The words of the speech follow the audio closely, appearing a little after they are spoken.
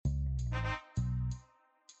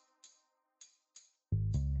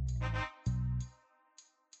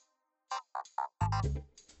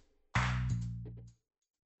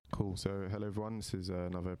Cool. So, hello everyone. This is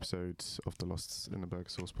another episode of the Lost in the Burger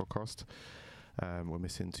Sauce podcast. We're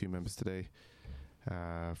missing two members today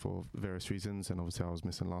for various reasons, and obviously I was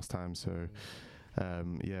missing last time. So,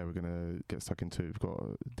 we're gonna get stuck into it. We've got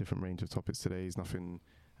a different range of topics today. It's nothing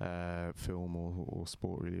film or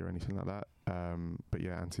sport really or anything like that. But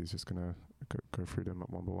yeah, Anti's just gonna go through them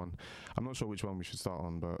one by one. I'm not sure which one we should start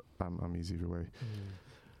on, but I'm easy either way.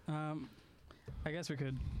 I guess we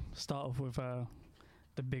could start off with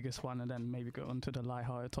the biggest one and then maybe go on to the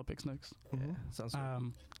lighthearted topics next. Mm-hmm. Sounds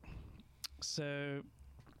good. So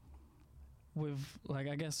with I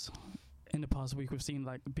guess in the past week we've seen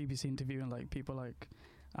like the BBC interviewing like people like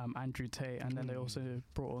Andrew Tate, and then they also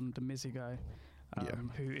brought on the Mizzy guy,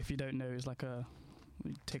 who, if you don't know, is like a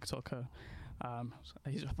TikToker. I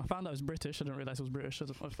found out he was British. I didn't realize he was British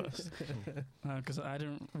at first, because I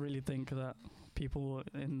didn't really think that people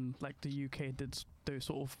in like the UK did those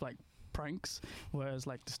sort of like pranks, whereas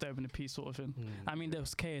like disturbing the peace sort of thing. I mean, there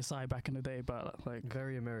was KSI back in the day, but like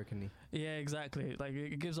very American-y. Yeah, exactly. Like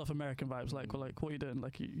it gives off American vibes. Like, well, like what are you doing?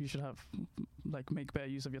 Like you should have like make better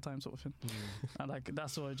use of your time, sort of thing. And like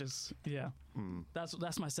that's what I just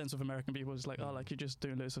that's my sense of American people. It's like like you're just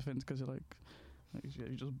doing loads of things because you're like you're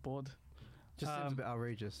just bored. Just seems a bit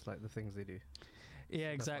outrageous, like the things they do. Yeah,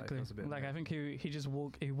 exactly. Like I think he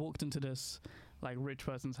walked into this like rich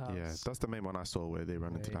person's house. Yeah, that's the main one I saw where they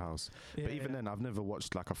ran into the house. Yeah, but even then, I've never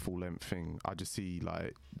watched like a full length thing. I just see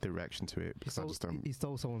like the reaction to it because I just don't. He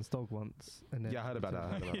stole someone's dog once. And then I heard about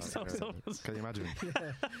that. Can you imagine?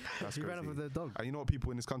 That's he ran off with the dog. And you know what people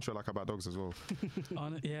in this country are like about dogs as well.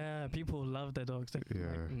 People love their dogs. They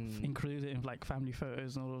include it in like family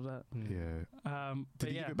photos and all of that. Yeah. Did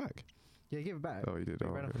he give it back? Yeah, he gave it back. Oh, he did. He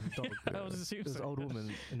ran off with the dog. There's an old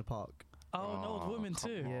woman in the park. Oh, an old woman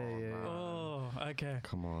too. Yeah. Oh, okay.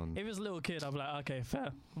 Come on. If it's a little kid, I'll be like, okay, fair.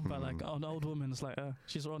 But like an old woman's like,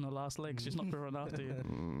 she's on her last legs. She's not gonna run after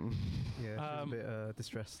you. Yeah, she's a bit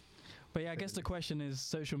distressed. But yeah, I guess the question is,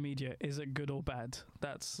 social media, is it good or bad?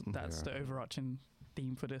 That's the overarching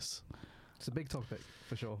theme for this. It's a big topic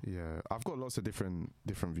for sure. Yeah, I've got lots of different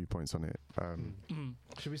viewpoints on it.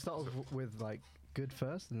 Should we start off with like good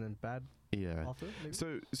first and then bad? Yeah. After, maybe?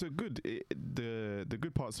 So good. The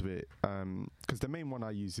good parts of it, because the main one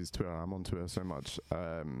I use is Twitter. I'm on Twitter so much,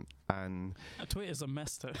 and Twitter's a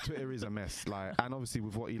mess though. Twitter is a mess. Like, and obviously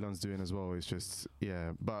with what Elon's doing as well, it's just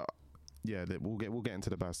But we'll get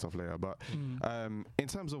into the bad stuff later. But in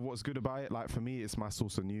terms of what's good about it, like for me, it's my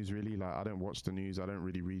source of news really. Like I don't watch the news, I don't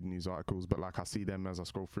really read news articles, but like I see them as I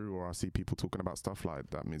scroll through, or I see people talking about stuff like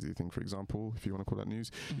that Mizzy thing, for example, if you want to call that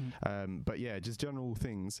news. But yeah, just general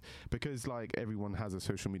things, because like everyone has a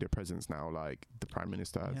social media presence now. Like the Prime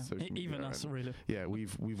Minister has social media, even us, really. Yeah,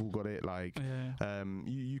 we've all got it. Like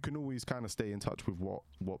you can always kind of stay in touch with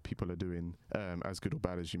what people are doing, as good or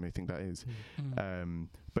bad as you may think that is.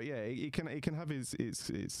 But yeah, it can have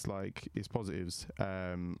its like its positives,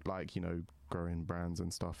 like, you know, growing brands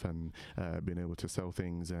and stuff, and being able to sell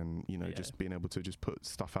things, and you know, just being able to just put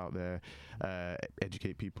stuff out there,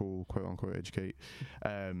 educate people, quote unquote educate.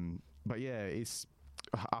 But yeah,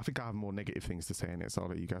 I think I have more negative things to say in it, so I'll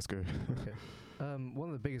let you guys go. Okay. One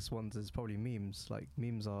of the biggest ones is probably memes. Like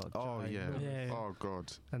memes are oh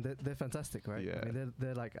god, and they're fantastic, right? Yeah. I mean,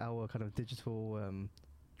 they're like our kind of digital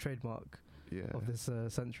trademark of this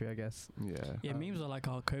century, I guess. Yeah, memes are like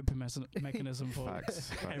our coping mechanism for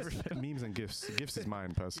facts. everything. Memes and GIFs. GIFs is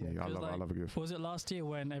mine personally. I love a GIF. Was it last year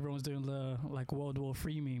when everyone was doing the like World War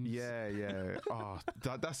III memes? Yeah. Oh,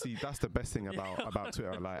 that's the best thing about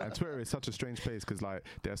Twitter. Like, and Twitter is such a strange place because like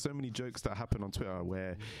there are so many jokes that happen on Twitter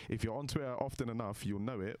where if you're on Twitter often enough, you'll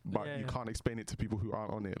know it, but you can't explain it to people who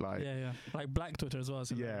aren't on it. Like like Black Twitter as well.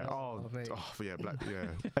 Yeah. Black. Yeah.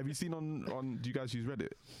 Have you seen on? Do you guys use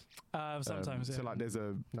Reddit? Sometimes. So like there's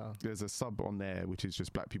a sub on there which is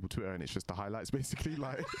just Black people Twitter, and it's just the highlights basically.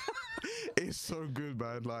 Like it's so good,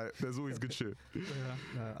 man. Like there's always good shit.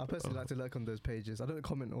 I personally like to lurk on those pages. I don't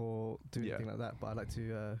comment or do anything like that, but I like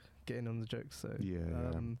to get in on the jokes. So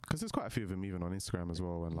because there's quite a few of them even on Instagram as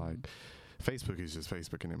well, and like Facebook is just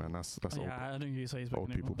Facebook, innit, man? That's I don't use Facebook old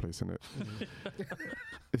anymore. people placing it.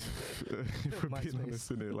 If we're being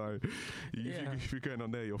honest, innit, like if you're going on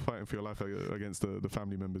there, you're fighting for your life against the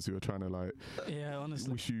family members who are trying to like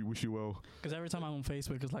honestly wish you well. Because every time I'm on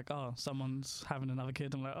Facebook, it's like, oh, someone's having another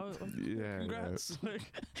kid. I'm like, oh, congrats. Yeah.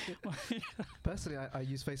 Personally, I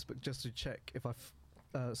use Facebook just to check if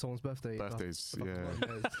someone's birthdays.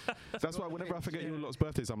 That's why whenever I forget your lot's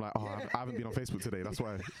birthdays, I'm like, oh, I haven't been on Facebook today. That's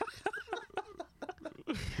why.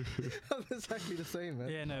 I'm exactly the same, man.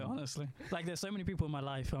 Yeah, no, honestly. Like, there's so many people in my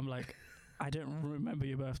life who I'm like, I don't remember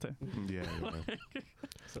your birthday. Yeah.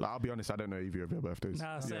 Like, I'll be honest, I don't know either of your birthdays.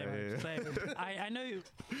 Nah, same. I know.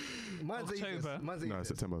 Mine's October. Mine's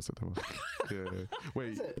September. Yeah.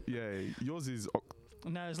 Wait. Yeah. Yours is.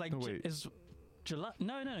 No, it's like it's July.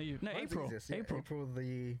 No, April. April. April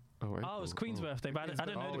the. Oh, it was Queen's birthday, but I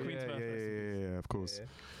don't know the Queen's birthday. Yeah, of course.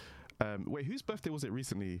 Wait, whose birthday was it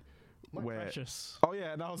recently? Precious. Oh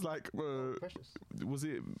yeah, and I was like, was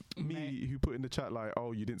it me who put in the chat like,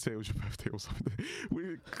 oh, you didn't say it was your birthday or something?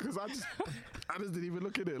 Because I just didn't even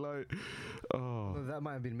look at it like, oh. No, that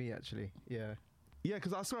might have been me actually. Yeah. Yeah,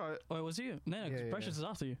 because I saw it. Oh, it was you? No, Precious is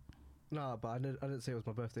after you. No, but I didn't say it was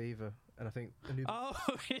my birthday either. And I think Anubis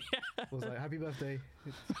was like, happy birthday.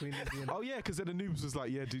 It's Queen at the end. Oh, yeah, because then Anubis was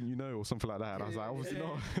like, yeah, didn't you know? Or something like that. And I was like, obviously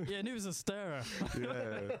not. Yeah, Anubis is a stirrer.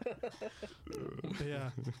 Yeah.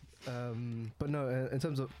 But no, in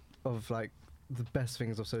terms of like the best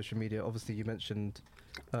things of social media, obviously you mentioned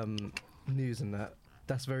news and that.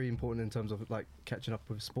 That's very important in terms of like catching up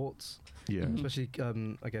with sports. Yeah. Especially,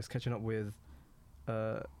 I guess, catching up with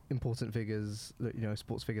important figures,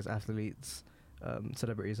 sports figures, athletes,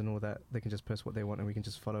 celebrities and all that. They can just post what they want and we can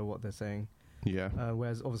just follow what they're saying. Yeah.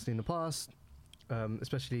 Whereas obviously in the past,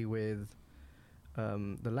 especially with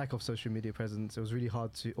the lack of social media presence, it was really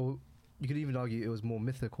hard to, or you could even argue it was more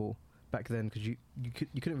mythical back then because you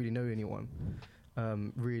couldn't really know anyone,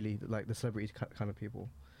 really, like the celebrity kind of people.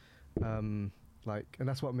 And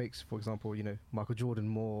that's what makes, for example, Michael Jordan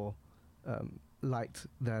more liked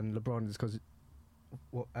than LeBron is because,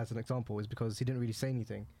 as an example, is because he didn't really say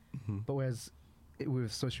anything. Mm-hmm. But whereas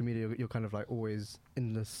with social media, you're kind of like always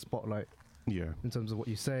in the spotlight. Yeah. In terms of what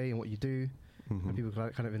you say and what you do, and people can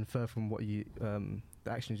kind of infer from what you, the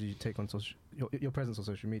actions you take on your presence on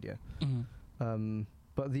social media. Mm-hmm.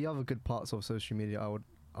 But the other good parts of social media,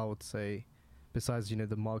 I would say, besides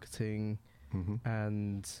the marketing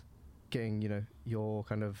and getting your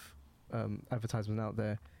kind of advertisement out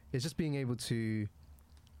there, is just being able to,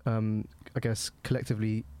 I guess,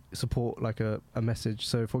 collectively support like a message.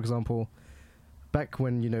 So, for example, back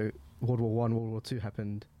when World War I, World War II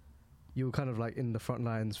happened, you were kind of like in the front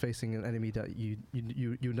lines facing an enemy that you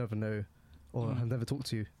never know or have never talked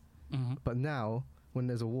to. Mm-hmm. But now, when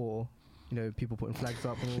there's a war, people putting flags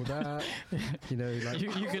up and all that. Like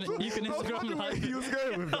you can Instagram live. He was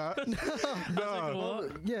going with that. No.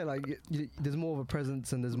 Yeah, like there's more of a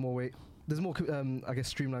presence and there's more I guess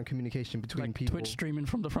streamlined communication between like people. Twitch streaming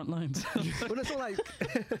from the front lines. Well, it's not like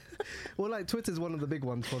like Twitter's one of the big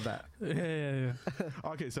ones for that. Yeah.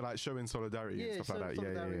 Okay, so like showing solidarity and stuff like that.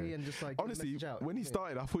 Yeah. And just like honestly, when he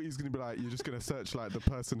started, I thought he was gonna be like, you're just gonna search like the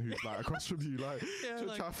person who's like across from you, like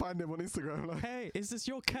try to find them on Instagram. Like, hey, is this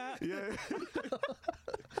your cat? Yeah.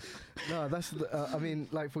 No, that's I mean,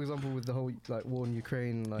 like for example, with the whole like war in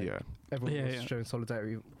Ukraine, like everyone was showing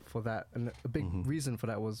solidarity for that, and a big reason for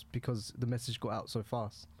that was because the message got out so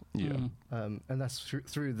fast. Yeah. And that's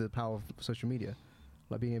through the power of social media,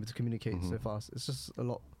 like being able to communicate so fast. It's just a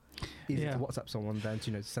lot easier to WhatsApp someone than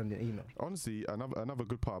to send an email. Honestly, another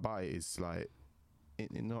good part about it is like,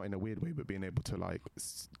 not in a weird way, but being able to like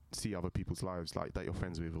see other people's lives, like that you're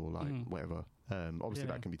friends with or like whatever. Obviously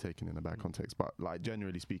that can be taken in a bad context, but like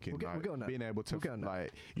generally speaking, like being able to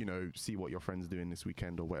like see what your friends doing this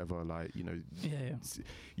weekend or whatever, like you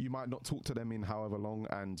might not talk to them in however long,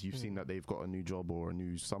 and you've seen that they've got a new job or a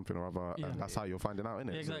new something or other, and that's how you're finding out,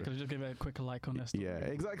 innit? Yeah, exactly. So just give it a quick like on this. Yeah,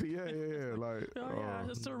 exactly. Yeah. Like, I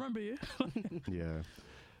still remember you.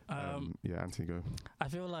 Anthony, go. I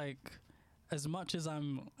feel like, as much as I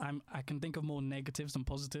can think of more negatives than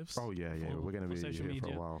positives. Oh yeah. We're gonna be social here media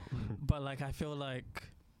for a while. But like, I feel like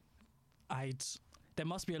there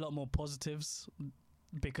must be a lot more positives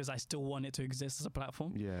because I still want it to exist as a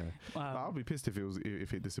platform. Yeah, I'll be pissed if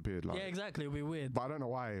it disappeared. Like, yeah, exactly. It'd be weird. But I don't know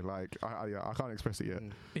why. Like, I can't express it yet.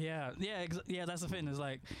 Yeah. That's the thing. Is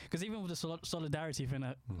like, because even with the solidarity thing,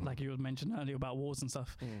 like you mentioned earlier about wars and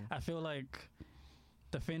stuff, I feel like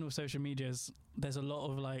the thing with social media is there's a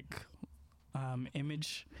lot of like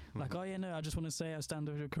image, like I just want to say I stand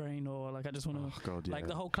with Ukraine, or like I just want to like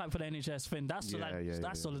the whole clap for the NHS thing. That's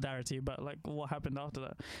solidarity, but like what happened after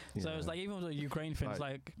that? So it's like even with the Ukraine thing, it's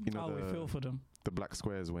like we feel for them. The black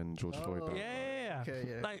squares when George Floyd. And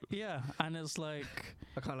it's like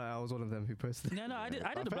I was one of them who posted. No, I did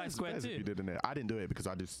a black square too. You did, innit? I didn't do it because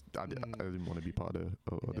I didn't want to be part of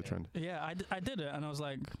the trend. Yeah, I did it, and I was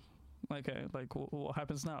like, okay, like what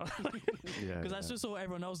happens now? Because I just saw what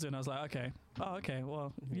everyone else doing. I was like, okay,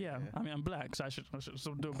 well, I mean, I'm black, so I should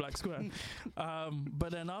do a black square.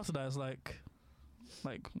 But then after that, it's like,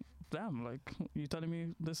 damn, like you telling me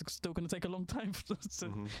this is still going to take a long time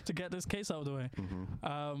to get this case out of the way.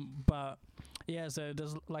 But yeah, so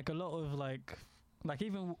there's like a lot of like like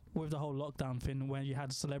even with the whole lockdown thing, when you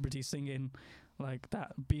had celebrities singing like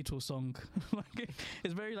that Beatles song, like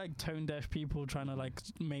it's very like tone deaf people trying to like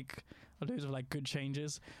make loads of like good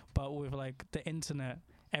changes, but with like the internet,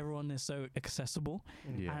 everyone is so accessible,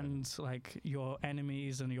 and like your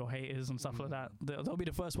enemies and your haters and stuff like that, they'll be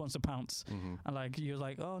the first ones to pounce, and like you're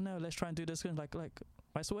like, oh no, let's try and do this, and like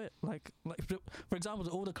I saw it, like for example,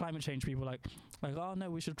 all the climate change people like oh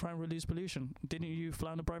no, we should try and reduce pollution. Didn't you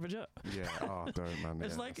fly on a private jet? Yeah. Oh, don't, man.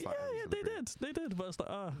 It's like they did, but it's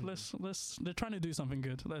like let's they're trying to do something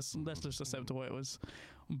good. Let's just accept what it was.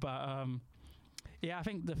 But yeah, I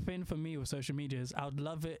think the thing for me with social media is I would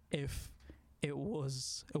love it if it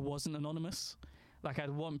wasn't anonymous. Like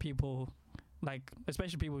I'd want people, like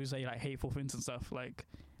especially people who say like hateful things and stuff, like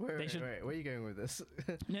wait, where are you going with this?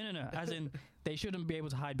 no, as in they shouldn't be able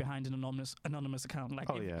to hide behind an anonymous account. Like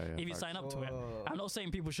if you sign up to it, I'm not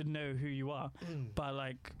saying people should know who you are, but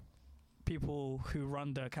like people who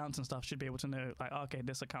run the accounts and stuff should be able to know, like, okay,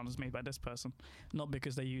 this account is made by this person, not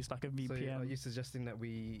because they use like a VPN. So are you suggesting that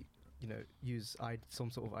we, use some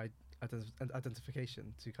sort of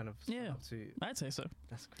identification to kind of I'd say so.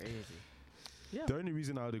 That's crazy. Yeah. The only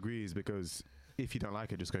reason I would agree is because if you don't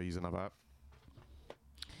like it, just go use another app.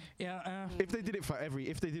 Yeah. If they did it for every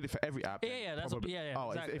app. That's exactly.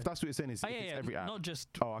 If that's what you're saying is every app. Not just.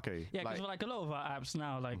 Oh, okay. Yeah, because like a lot of our apps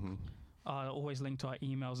now, like. Are always linked to our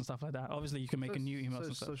emails and stuff like that. Obviously, you can make a new email.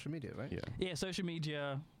 So social media, right? Yeah, social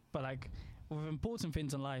media, but like with important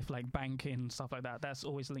things in life, like banking, stuff like that, that's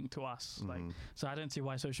always linked to us. Like, so I don't see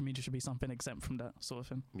why social media should be something exempt from that sort of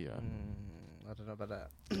thing. Yeah. I don't know about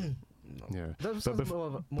that. Yeah. That sounds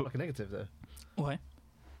more like a negative, though. Why?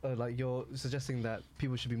 Like you're suggesting that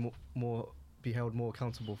people should be be held more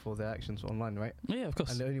accountable for their actions online, right? Yeah, of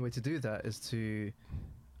course. And the only way to do that is to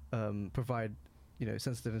provide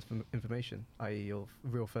sensitive information, i.e. your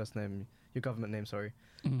real first name, your government name,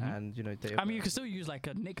 and date. I mean, you can still use like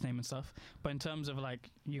a nickname and stuff, but in terms of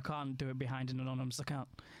like, you can't do it behind an anonymous account.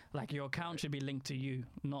 Like your account should be linked to you,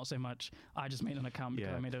 not so much I just made an account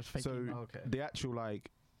because I made a fake email. The actual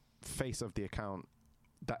like face of the account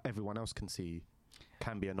that everyone else can see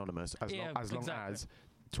can be anonymous as long as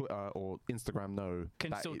Twitter or Instagram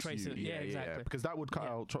can still trace it. Yeah, exactly. Because that would cut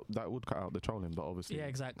out the trolling, but obviously. Yeah,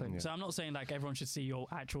 exactly. Yeah. So I'm not saying like everyone should see your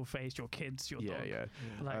actual face, your kids, your dog.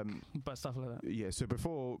 Like, but stuff like that. Yeah. So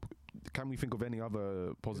before, can we think of any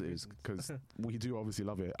other positives? Because we do obviously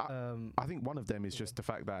love it. I think one of them is just the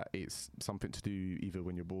fact that it's something to do either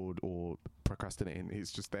when you're bored or procrastinating.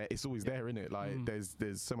 It's just there. It's always there, innit? Like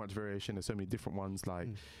there's so much variation. There's so many different ones. Like.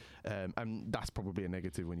 And that's probably a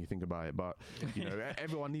negative when you think about it, but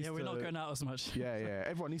everyone needs to. We're not going out as much.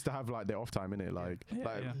 Everyone needs to have like their off time, innit? Like,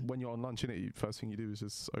 when you're on lunch, innit, first thing you do is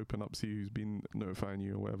just open up, see who's been notifying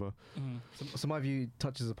you or whatever. So my view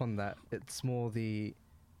touches upon that. It's more it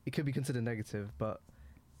could be considered negative, but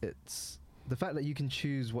it's the fact that you can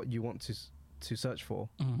choose what you want to search for.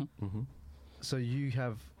 So you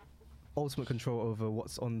have ultimate control over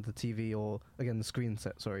what's on the TV or again the screen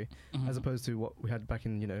set, as opposed to what we had back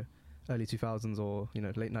in early 2000s or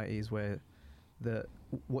late 90s where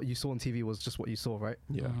what you saw on TV was just what you saw, right?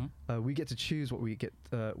 We get to choose what we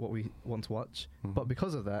want to watch, but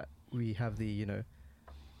because of that we have the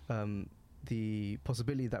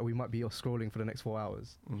possibility that we might be scrolling for the next 4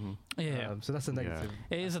 hours. So that's a negative.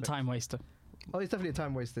 It is a time waster. Oh, it's definitely a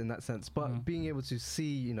time waster in that sense, but being able to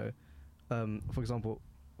see for example,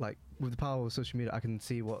 like with the power of social media, I can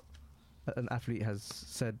see what an athlete has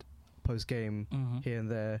said post game here and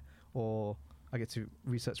there, or I get to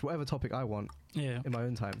research whatever topic I want in my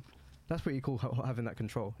own time. That's pretty cool having that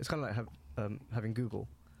control. It's kind of like having Google,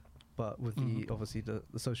 but with obviously the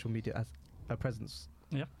social media as presence.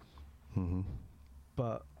 Yeah.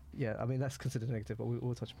 But yeah, I mean that's considered negative, but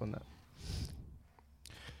we'll touch upon that.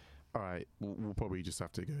 All right, we'll probably just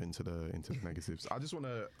have to go into the negatives. I just want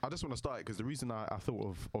to start because the reason I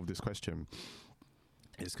thought of this question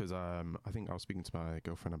is because I think I was speaking to my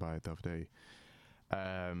girlfriend about it the other day,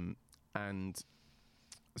 and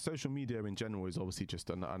social media in general is obviously just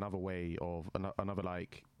another way of another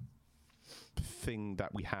like thing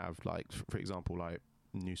that we have, like for example, like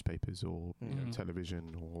newspapers or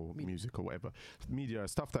television or music or whatever media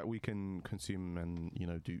stuff that we can consume and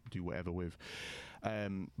do whatever with,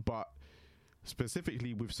 but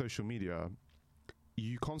specifically with social media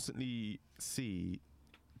you constantly see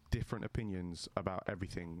different opinions about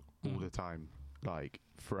everything all the time, like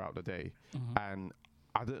throughout the day, and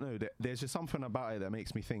I don't know, there's just something about it that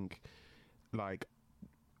makes me think like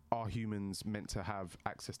are humans meant to have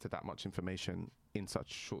access to that much information in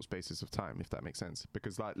such short spaces of time, if that makes sense?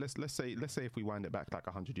 Because like let's say if we wind it back like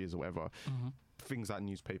 100 years or whatever, things like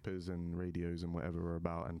newspapers and radios and whatever are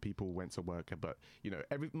about, and people went to work, but you know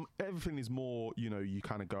everything is more, you know, you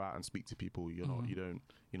kind of go out and speak to people. You're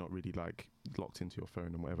not really like locked into your phone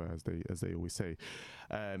and whatever, as they always say.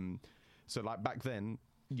 So like back then,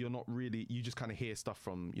 you're not really, you just kind of hear stuff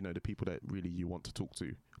from, you know, the people that really you want to talk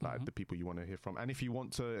to, like the people you want to hear from. And if you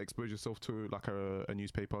want to expose yourself to like a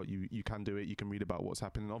newspaper, you can do it. You can read about what's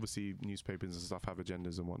happening. Obviously newspapers and stuff have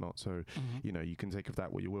agendas and whatnot, so you know, you can take of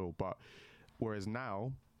that what you will. But whereas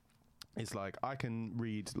now it's like I can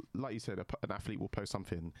read, like you said, an athlete will post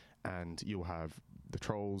something and you'll have the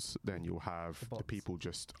trolls, then you'll have the people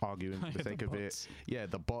just arguing for the sake of it. Yeah,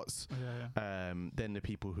 the bots. Then the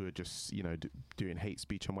people who are just, you know, doing hate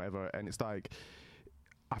speech and whatever. And it's like,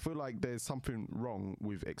 I feel like there's something wrong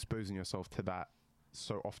with exposing yourself to that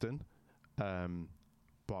so often.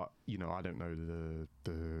 But, you know, I don't know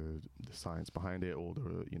the science behind it or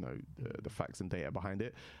the facts and data behind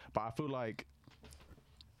it. But I feel like,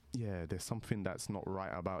 yeah, there's something that's not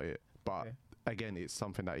right about it. But again, it's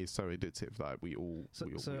something that is so addictive that we all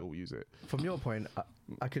use it. From your point,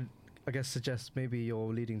 I could, I guess, suggest maybe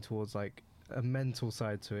you're leading towards like a mental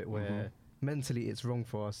side to it, where mentally it's wrong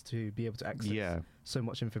for us to be able to access so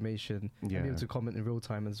much information and be able to comment in real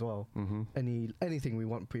time as well. Anything we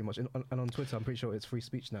want, pretty much. And on Twitter, I'm pretty sure it's free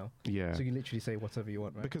speech now. Yeah. So you can literally say whatever you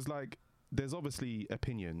want, right? Because like, there's obviously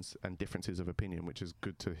opinions and differences of opinion, which is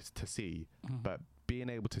good to see, but being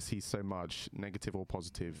able to see so much negative or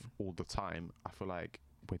positive all the time, I feel like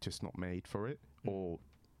we're just not made for it. Or,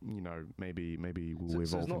 you know, maybe we'll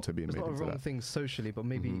evolve into being made into that. It's not a wrong thing socially, but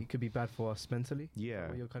maybe it could be bad for us mentally. Yeah,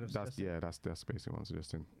 that's basically what I'm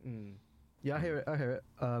suggesting. Yeah, I hear it.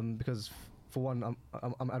 Because for one,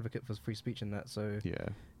 I'm an advocate for free speech in that. So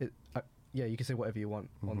you can say whatever you want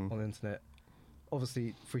on the internet.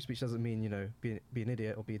 Obviously, free speech doesn't mean, you know, be an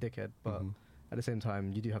idiot or be a dickhead, but at the same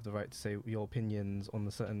time, you do have the right to say your opinions on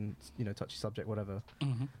a certain, you know, touchy subject, whatever.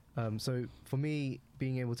 So for me,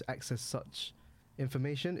 being able to access such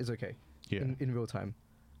information is okay in real time.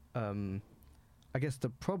 I guess the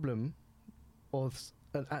problem, or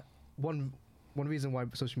one reason why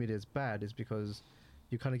social media is bad is because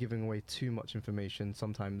you're kind of giving away too much information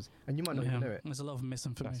sometimes, and you might not even know it. There's a lot of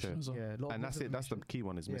misinformation as well. Yeah, and that's it. That's the key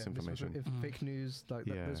one, is misinformation. Fake news, like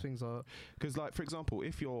those things are. Because, like, for example,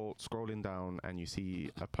 if you're scrolling down and you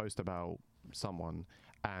see a post about someone,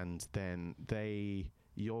 and then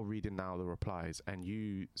you're reading now the replies, and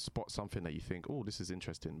you spot something that you think, oh, this is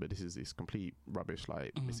interesting, but this is complete rubbish,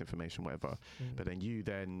 like misinformation, whatever. But then you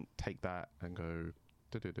then take that and go,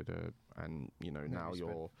 and you know,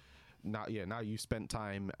 now you've spent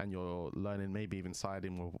time and you're learning, maybe even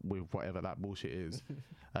siding with whatever that bullshit is,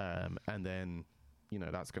 and then, you know,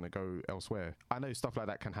 that's going to go elsewhere. I know stuff like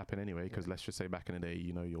that can happen anyway, because let's just say back in the day,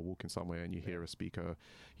 you know, you're walking somewhere and you hear a speaker,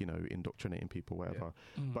 you know, indoctrinating people, whatever.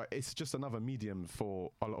 But it's just another medium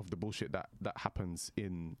for a lot of the bullshit that happens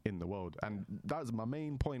in the world. And that's my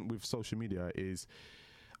main point with social media is,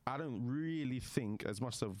 I don't really think, as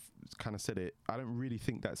much as I've kind of said it, I don't really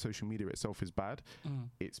think that social media itself is bad.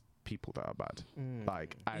 It's people that are bad.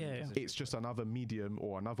 It's just another medium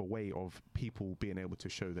or another way of people being able to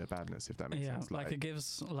show their badness, if that makes sense. Like it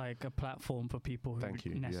gives like a platform for people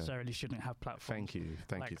who necessarily shouldn't have platforms. Thank you.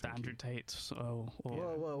 The Andrew Tate.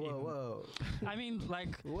 Whoa. I mean,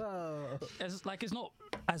 like, it's not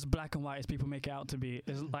as black and white as people make it out to be.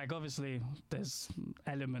 It's like, obviously there's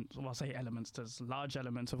there's large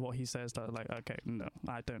elements of what he says that are like, okay, no,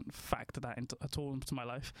 I don't factor that at all into my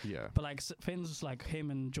life. But like things like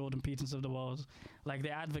him and Jordan Peterson of the world, like, they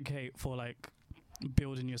advocate for like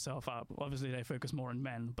building yourself up. Obviously they focus more on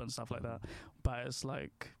men but stuff like that, but it's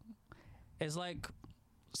like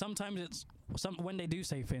sometimes when they do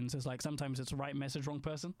say things, it's like sometimes it's right message, wrong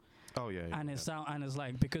person. And it's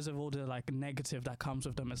like, because of all the like negative that comes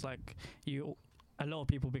with them, it's like a lot of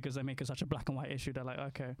people, because they make it such a black and white issue, they're like,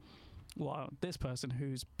 okay, well, this person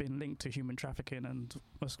who's been linked to human trafficking and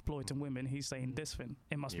exploiting women, he's saying this thing,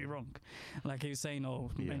 it must be wrong. Like, he's saying,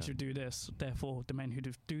 men should do this, therefore the men who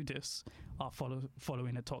do this are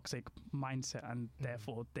following a toxic mindset, and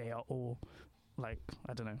therefore they are all like,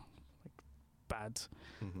 I don't know, like bad.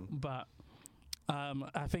 But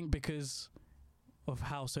I think because of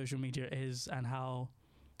how social media is, and how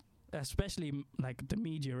especially like the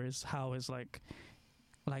media is, how it's like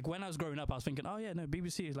when I was growing up, I was thinking, oh yeah, no,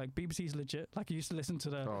 BBC is legit. Like, you used to listen to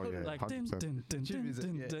the like din din din din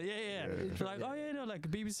din. Like, oh yeah, no, like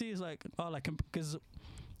BBC is like, oh, like, because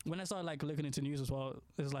when I started like looking into news as well,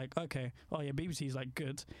 it's like, okay, oh yeah, BBC is like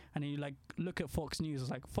good, and then you like look at Fox News, it's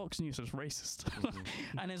like Fox News is racist,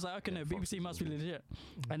 and it's like, okay, no, BBC must be legit,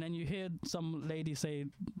 and then you hear some lady say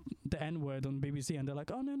the N-word on BBC, and they're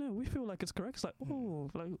like, oh no, we feel like it's correct. It's like, oh,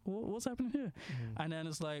 like what's happening here? And then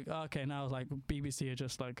it's like, okay, now it's like BBC are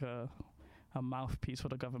just like a mouthpiece for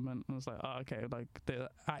the government, and it's like, oh, okay, like there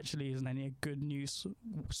actually isn't any good news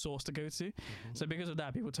source to go to. So because of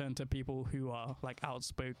that, people turn to people who are like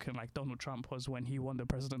outspoken, like Donald Trump was when he won the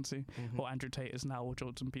presidency, or Andrew Tate is now, or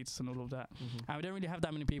Jordan Peterson, all of that. And we don't really have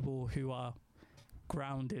that many people who are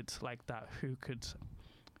grounded like that, who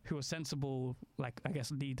are sensible, like, I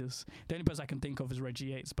guess, leaders. The only person I can think of is Reggie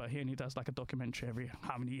Yates, but he only does like a documentary every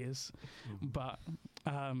how many years. But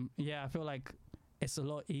yeah, I feel like it's a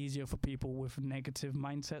lot easier for people with negative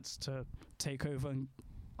mindsets to take over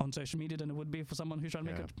on social media than it would be for someone who's trying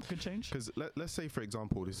to make a good change. Because let's say, for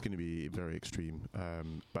example, this is going to be very extreme,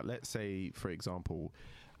 but let's say, for example,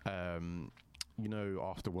 you know,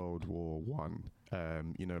 after World War One,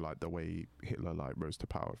 you know, like the way Hitler like rose to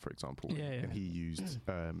power, for example, and he used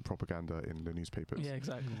propaganda in the newspapers. Yeah,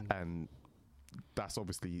 exactly. And that's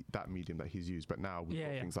obviously that medium that he's used. But now we've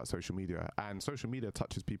got things like social media, and social media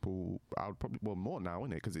touches people. I would probably more now,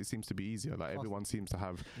 innit? Because it seems to be easier. Like everyone seems to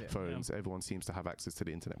have phones. Everyone seems to have access to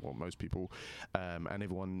the internet. Well, most people, and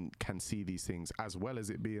everyone can see these things as well as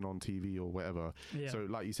it being on TV or whatever. So,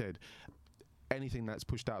 like you said, anything that's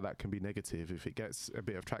pushed out that can be negative, if it gets a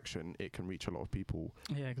bit of traction, it can reach a lot of people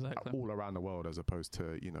all around the world, as opposed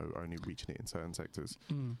to, you know, only reaching it in certain sectors.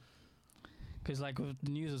 Because like with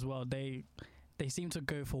the news as well, they seem to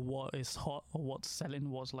go for what is hot or what's selling,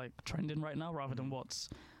 what's like trending right now, rather than what's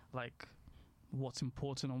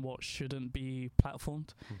important and what shouldn't be platformed.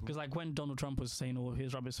 Because like when Donald Trump was saying all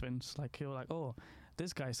his rubbish things, like he was like, oh,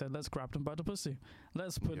 this guy said, let's grab them by the pussy.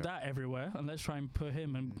 Let's put that everywhere, and let's try and put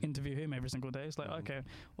him and interview him every single day. It's like, okay,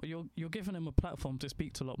 well, you're giving him a platform to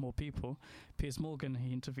speak to a lot more people. Piers Morgan,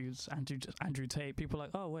 he interviews Andrew Tate. People are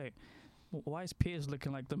like, oh, wait, why is Piers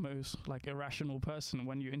looking like the most like irrational person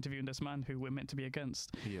when you're interviewing this man who we're meant to be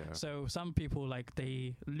against? So some people, like,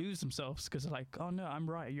 they lose themselves because they're like, oh no, I'm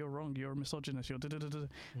right, you're wrong, you're a misogynist, you're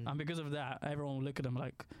and because of that, everyone will look at them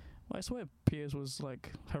like, well, I swear Piers was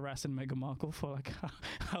like harassing Meghan Markle for like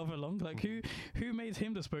however long. Like who made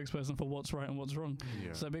him the spokesperson for what's right and what's wrong?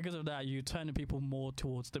 So because of that, you turn people more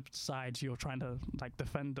towards the sides you're trying to like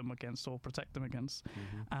defend them against or protect them against.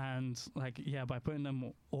 And like, by putting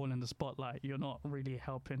them all in the spotlight, you're not really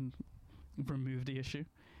helping remove the issue.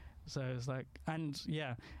 So it's like, and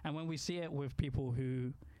when we see it with people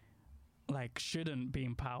who like shouldn't be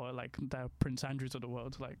in power, like the Prince Andrews of the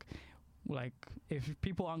world, like if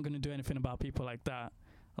people aren't going to do anything about people like that,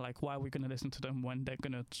 like why are we going to listen to them when they're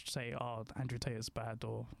going to say, oh, Andrew Tate is bad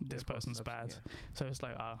or this person's bad? So it's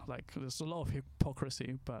like, like there's a lot of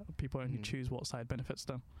hypocrisy, but people only choose what side benefits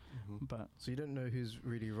them. But so you don't know who's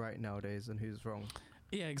really right nowadays and who's wrong.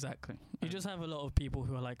 Yeah, exactly. You just have a lot of people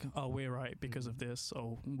who are like, oh, we're right because of this,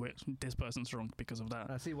 or this person's wrong because of that.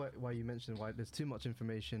 I see why you mentioned why there's too much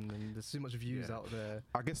information and there's too much views out there.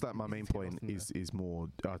 I guess that my main point is more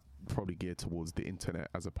probably geared towards the internet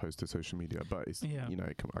as opposed to social media, but it's you know,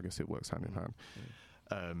 I guess it works hand in hand.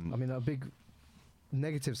 I mean, a big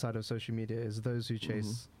negative side of social media is those who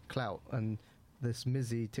chase clout, and this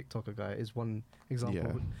Mizzy TikToker guy is one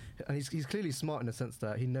example. And he's clearly smart in the sense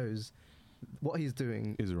that he knows what he's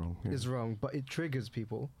doing is wrong, but it triggers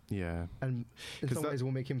people. And in some ways will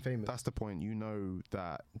make him famous. That's the point. You know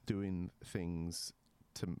that doing things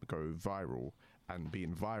to go viral and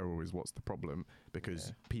being viral is what's the problem,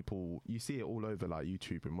 because people, you see it all over like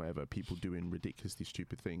YouTube and whatever, people doing ridiculously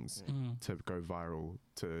stupid things to go viral,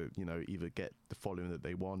 to, you know, either get the following that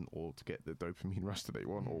they want or to get the dopamine rush that they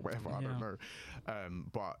want or whatever. I don't know.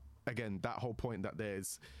 But again, that whole point that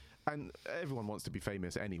there's, and everyone wants to be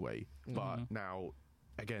famous anyway, but now,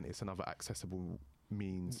 again, it's another accessible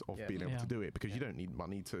means of being able to do it, because you don't need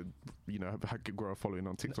money to, you know, grow a following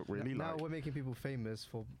on TikTok, really. Now we're making people famous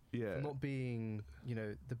for not being, you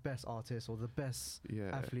know, the best artists or the best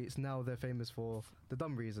athletes. Now they're famous for the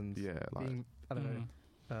dumb reasons. Being, I don't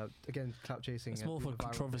know, again, clout chasing. It's more for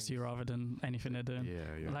controversy rather than anything they're doing.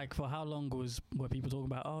 Like, for how long were people talking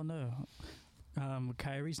about, oh no,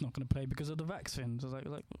 Kyrie's not going to play because of the vaccine? So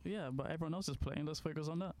like, but everyone else is playing. Let's focus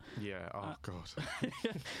on that. Oh god.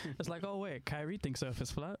 It's like, oh wait, Kyrie thinks Earth is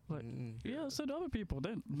flat. Like, so do other people.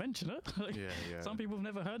 Don't mention it. Like, some people have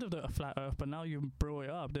never heard of the flat Earth, but now you brought it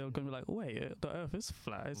up, they're going to be like, wait, the Earth is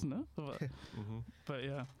flat, isn't it? But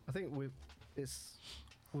yeah, I think with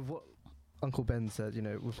what Uncle Ben said, you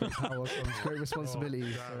know, with great power comes great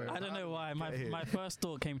responsibility. I don't know why. My first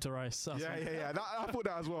thought came to rice. Yeah. I thought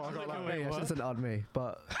that as well. I got like, I should have said that on me.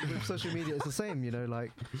 But with social media, it's the same. You know,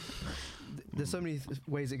 like there's so many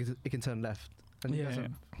ways it can turn left, and you guys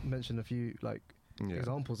have mentioned a few like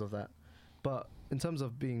examples of that. But in terms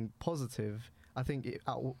of being positive, I think it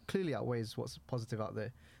clearly outweighs what's positive out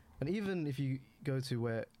there. And even if you go to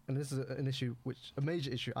where, and this is a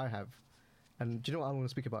major issue I have, and do you know what I want to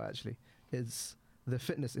speak about actually, is the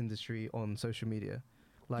fitness industry on social media.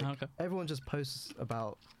 Like everyone just posts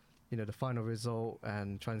about, you know, the final result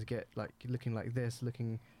and trying to get like looking like this,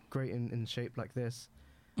 looking great in shape like this.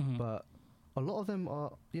 But a lot of them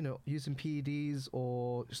are, you know, using PEDs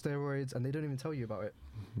or steroids, and they don't even tell you about it.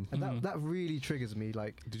 And that really triggers me.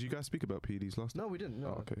 Like, did you guys speak about PEDs last time? No, we didn't.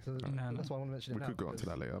 No. Oh, okay. So that's why I want to mention it now. We could go on to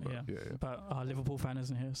that later. But yeah. But our Liverpool fan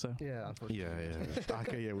isn't here, so. Yeah, unfortunately. Yeah.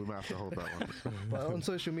 Okay, we might have to hold that one. But on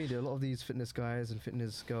social media, a lot of these fitness guys and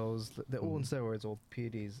fitness girls, they're all on steroids or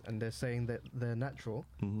PEDs, and they're saying that they're natural.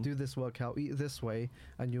 Do this workout, eat this way,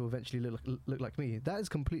 and you'll eventually look like me. That is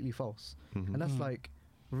completely false. And that's like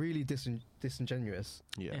really disingenuous.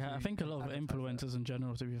 Yeah, I think a lot of influencers in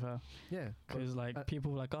general, to be fair. Yeah. Because like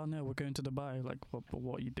people are like, oh no, we're going to Dubai. Like, but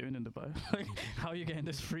what are you doing in Dubai? Like, how are you getting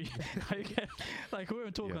this free? How you get, like, we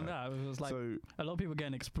were talking on that. It was like a lot of people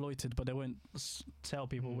getting exploited, but they won't tell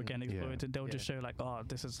people we're getting exploited. They'll just show like, oh,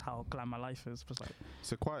 this is how glam my life is. But like,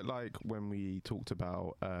 so quite like when we talked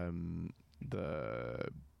about the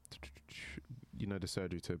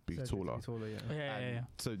surgery to be taller. Yeah.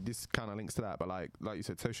 So this kind of links to that, but like you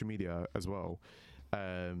said, social media as well.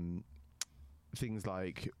 Things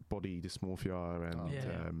like body dysmorphia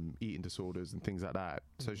and eating disorders and things like that.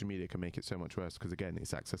 Social media can make it so much worse because again,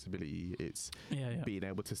 it's accessibility. It's being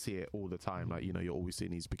able to see it all the time. Like, you know, you're always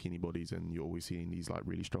seeing these bikini bodies and you're always seeing these like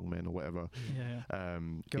really strong men or whatever.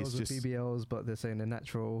 Girls with BBLs, but they're saying they're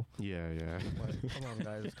natural. Yeah. Come on,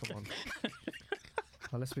 guys, come on.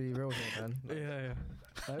 Let's be real here,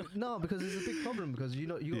 man. No, because it's a big problem because you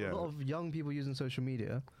got a lot of young people using social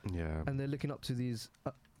media. And they're looking up to these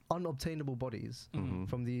unobtainable bodies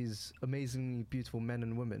from these amazingly beautiful men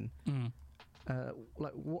and women.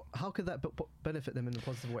 How could that benefit them in a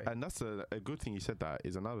positive way? And that's a good thing you said. That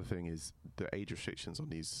is another thing is the age restrictions on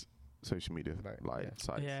these social media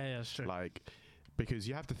sites. Yeah, sure. Like, because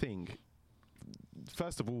you have to think,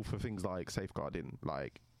 first of all, for things like safeguarding,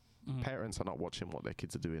 like parents are not watching what their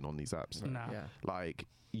kids are doing on these apps. Like,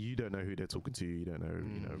 you don't know who they're talking to. You don't know,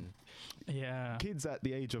 you know. Yeah. Kids at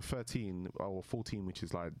the age of 13 or 14, which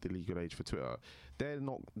is like the legal age for Twitter, I don't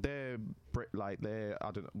know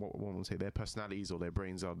what one would say, their personalities or their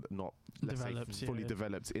brains are not fully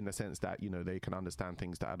developed in the sense that, you know, they can understand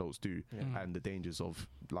things that adults do and the dangers of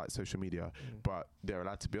like social media, but they're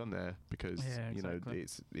allowed to be on there because you know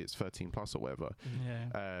it's 13 plus or whatever.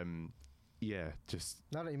 Just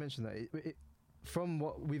now that you mention that, from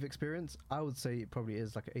what we've experienced, I would say it probably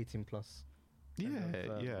is like an 18 plus.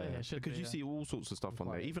 Because you see all sorts of stuff on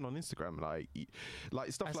there, even on Instagram,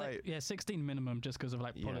 like stuff like 16 minimum, just because of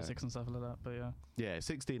like politics and stuff like that. But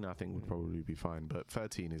 16 I think would probably be fine, but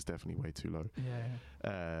 13 is definitely way too low.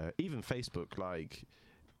 Even Facebook, like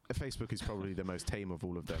Facebook is probably the most tame of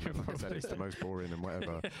all of them. Like I said, it's the most boring and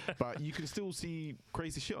whatever. But you can still see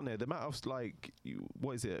crazy shit on there. The amount of like,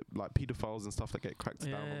 what is it, like pedophiles and stuff that get cracked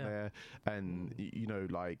down on there, and you know,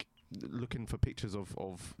 like looking for pictures of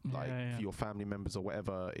like your family members or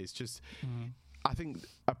whatever. It's just, I think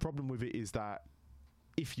a problem with it is that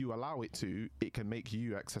if you allow it to, it can make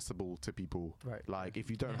you accessible to people. Right. Like if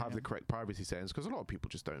you don't have the correct privacy settings, because a lot of people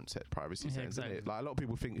just don't set privacy settings. Innit? Like a lot of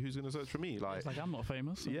people think, who's going to search for me? Like, it's like I'm not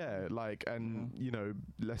famous. So. Yeah, like, and you know,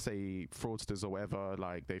 let's say fraudsters or whatever,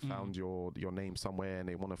 like they found your name somewhere and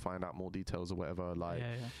they want to find out more details or whatever. Like,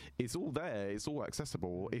 it's all there. It's all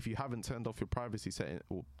accessible. If you haven't turned off your privacy setting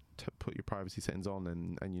or put your privacy settings on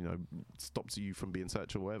and you know stops you from being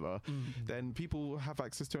searched or whatever, then people have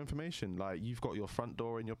access to information. Like you've got your front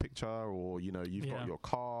door in your picture, or you know you've got your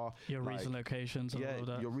car, your recent locations, and all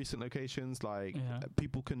that. Your recent locations. Like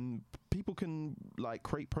people can like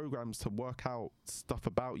create programs to work out stuff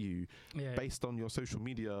about you based on your social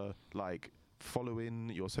media, like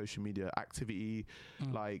following your social media activity.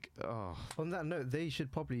 Like on that note, they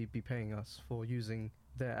should probably be paying us for using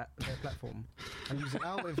their platform and using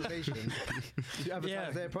our information to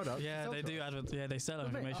advertise their product. Yeah, they do. They sell our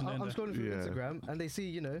information. I'm scrolling through Instagram and they see,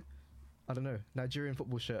 you know, I don't know, Nigerian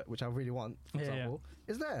football shirt, which I really want, for example,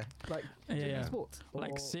 is there. Like, sports.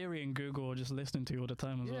 Like Siri and Google are just listening to you all the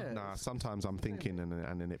time as well. Nah, sometimes I'm thinking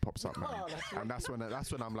and then it pops up, man. And that's when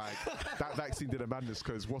I'm like, that vaccine did a madness,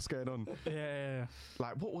 because what's going on? Yeah.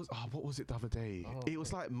 Like, what was it the other day? It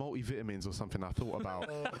was like multivitamins or something I thought about.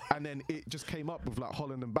 And then it just came up with like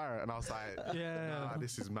Holland and Barrett, and I was like, nah,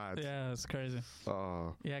 this is mad. Yeah, it's crazy.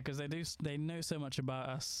 Yeah, because they know so much about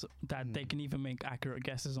us that they can even make accurate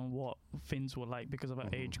guesses on what Finns were like because of our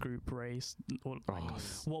age group, race, or like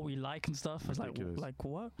what we like and stuff. It's like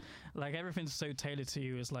what? Like everything's so tailored to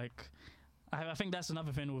you. It's like I think that's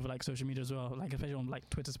another thing with like social media as well, like especially on like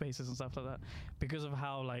Twitter Spaces and stuff like that, because of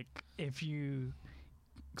how like if you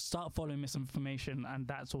start following misinformation and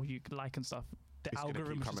that's all you like and stuff, the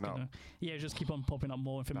algorithm is just gonna just keep on popping up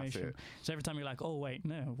more information. So every time you're like, oh wait,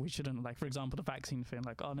 no, we shouldn't, like for example the vaccine thing,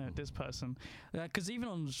 like oh no, this person, because even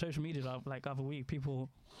on social media like other week, people,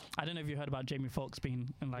 I don't know if you heard about Jamie Foxx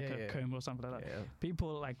being in like a coma or something like that.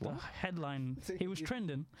 People like the headline, he was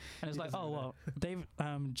trending, and it's like, oh well,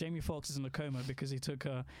 Jamie Foxx is in a coma because he took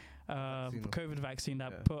a COVID vaccine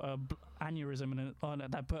that put a aneurysm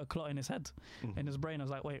that put a clot in his head, in his brain. I was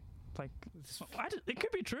like, wait. Like, it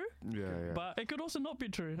could be true, but it could also not be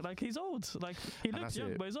true. Like, he's old. Like, he looks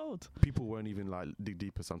young, but he's old. People won't even like dig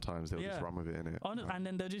deeper sometimes. They'll just run with it, innit? And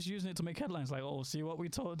then they're just using it to make headlines. Like, oh, see what we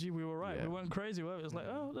told you, we were right. We weren't crazy. Well, it's like,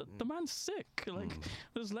 oh, the man's sick. Like,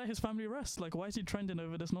 just let his family rest. Like, why is he trending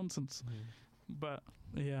over this nonsense? But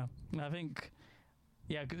yeah, I think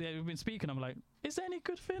we've been speaking. I'm like, is there any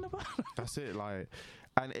good thing about it? That's it. Like,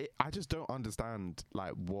 and I just don't understand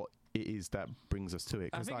like what it is that brings us to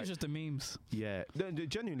it. I think it's just the memes. Yeah, no,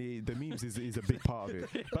 genuinely, the memes is a big part of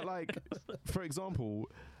it. But like, for example,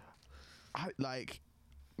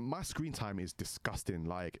 my screen time is disgusting.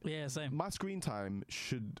 Like, same. My screen time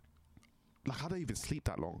should, like, I don't even sleep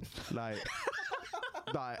that long. Like.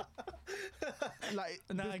 The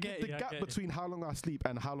gap between how long I sleep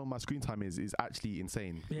and how long my screen time is actually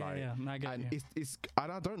insane. It's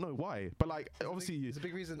and I don't know why, but like obviously it's a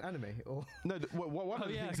big reason anime or no. One of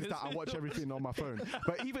the things is that I watch everything on my phone.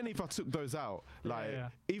 But even if I took those out,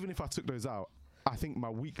 I think my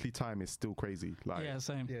weekly time is still crazy. Like,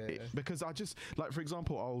 same. Because I just, like, for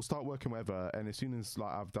example, I'll start working whatever, and as soon as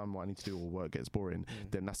like I've done what I need to do or work gets boring,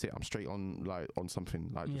 then that's it. I'm straight on on something,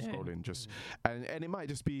 like just scrolling, and it might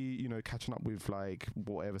just be catching up with like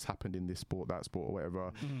whatever's happened in this sport, that sport, or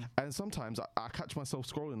whatever. And sometimes I catch myself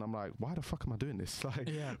scrolling. I'm like, why the fuck am I doing this? Like,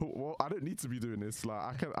 well, I don't need to be doing this.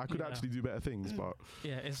 Like, I could actually do better things, but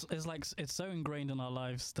it's like it's so ingrained in our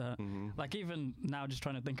lives that like even now, just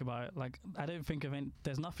trying to think about it, like I don't think of it.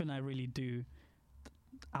 There's nothing I really do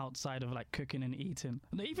outside of like cooking and eating.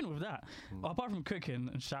 Even with that, apart from cooking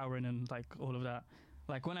and showering and like all of that,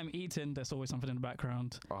 like when I'm eating, there's always something in the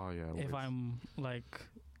background. If I'm like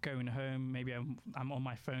going home, maybe I'm on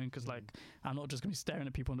my phone because like I'm not just gonna be staring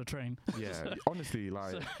at people on the train. Honestly,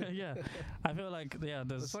 like I feel like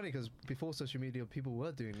there's. It's funny because before social media, people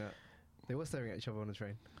were doing that. They were staring at each other on the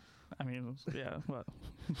train. I mean, well,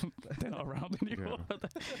 they're not around anymore.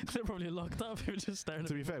 They're probably locked up. They were just staring.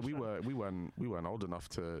 To be fair, we weren't old enough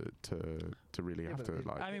to really have to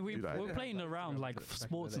like. I mean, we were playing around like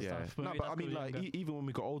sports and stuff. But I mean, like even when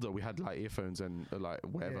we got older, we had like earphones and like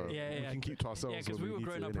whatever. We can keep to ourselves. Yeah, because we were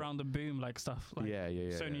growing up around the boom like stuff. Like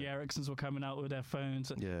Sony Ericssons were coming out with their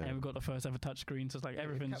phones, and we got the first ever touch screen. So it's like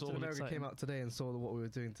everything's Captain all America exciting. came out today and saw what we were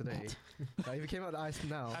doing today. Like, if he came out the ice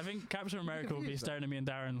now, I think Captain America will be staring at me and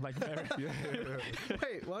Darren like.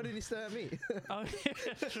 Wait, why did he stare at me? Oh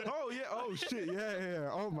shit,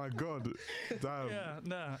 oh my god, damn.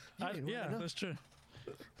 That's true.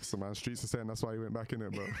 So man, Streets are saying that's why he went back in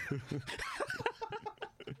it, bro.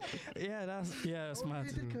 That's mad.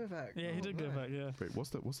 He did go back. Yeah, he did go back. Yeah. Wait,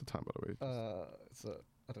 what's the time, by the way? It's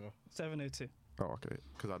I don't know. 7:02. Oh, okay.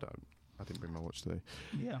 Because I didn't bring my watch today.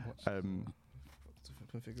 Yeah.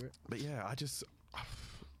 Configure it. But yeah,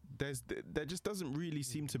 there just doesn't really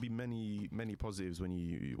seem to be many positives when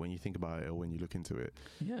you think about it or when you look into it.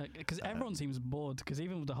 Yeah, because everyone seems bored. Because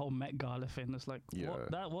even with the whole Met Gala thing, it's like,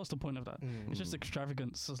 what's the point of that? It's just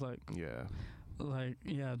extravagance. It's like,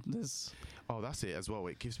 there's. Oh, that's it as well.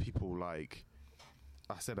 It gives people like.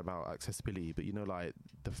 I said about accessibility, but like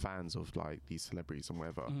the fans of like these celebrities and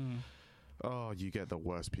whatever. Oh, you get the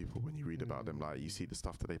worst people when you read about them. Like you see the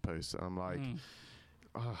stuff that they post, and I'm like.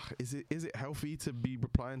 Is it healthy to be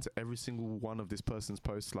replying to every single one of this person's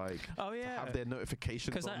posts? Like, to have their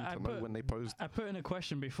notifications on to know when they post. I put in a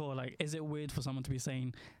question before, like, is it weird for someone to be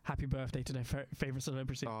saying happy birthday to their favorite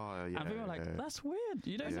celebrity? And people are like, that's weird.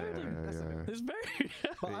 You don't know them. It's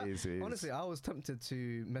very. Honestly, I was tempted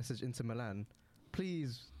to message Inter Milan.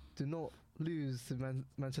 Please do not lose to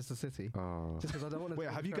Manchester City. Oh. Just because I don't want to. Wait,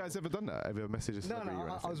 have you guys ever done that? Ever messaged a celebrity?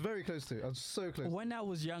 No, I was very close to. I was so close. When I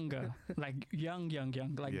was younger, like young,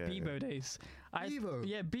 like Bebo days. Bebo?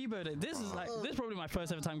 Yeah, Bebo days. This is probably my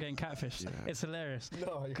first ever time getting catfished. Yeah. It's hilarious.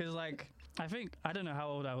 No. Because like, I don't know how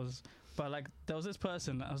old I was, but like there was this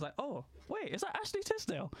person. I was like, oh wait, is that Ashley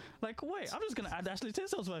Tisdale? Like, wait, I'm just gonna add Ashley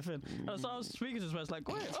Tisdale to my phone. And so I was speaking to this person, like,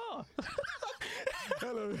 wait, oh.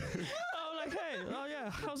 Hello. I'm like, hey, oh yeah,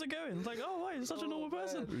 how's it going? It's like, oh wait, you're such a normal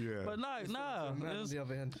person. Yeah. But no,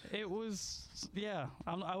 it was, yeah.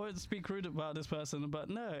 I won't speak rude about this person, but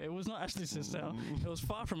no, it was not Ashley Tisdale. It was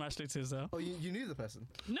far from Ashley Tisdale. Oh, you knew the person?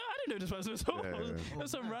 No, I didn't know this person at all. Yeah. It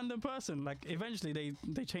was some random person. Like, eventually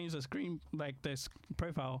they changed the screen, like this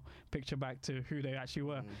profile picture back to who they actually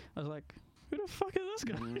were. I was like, who the fuck is this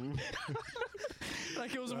guy?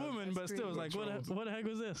 Like, it was a woman, but still, it was like, what the heck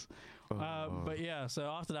was this? But yeah, so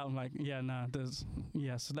after that, I'm like,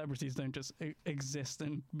 celebrities don't just exist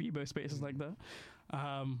in Bebo spaces like that.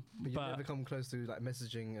 But you've never come close to like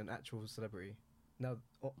messaging an actual celebrity now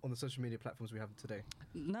on the social media platforms we have today.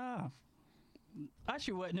 Nah.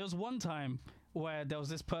 Actually, there was one time where there was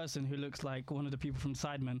this person who looks like one of the people from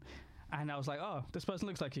Sidemen, and I was like, oh, this person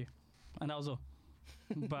looks like you. And that was all.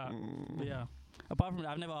 But yeah, apart from that,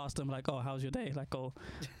 I've never asked them like, oh, how's your day? Like, oh,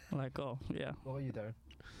 yeah. What are you doing?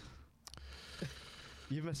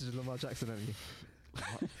 You've messaged Lamar Jackson, haven't you?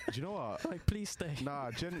 Do you know what? Like, please stay.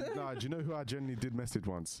 Nah, do you know who I genuinely did message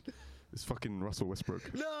once? It's fucking Russell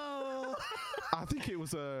Westbrook. No! I think it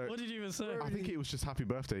was what did you even say? I think it was just happy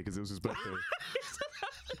birthday because it was his birthday.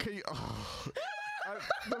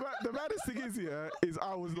 The maddest thing is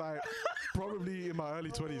I was like probably in my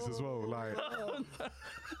early 20s as well. Like,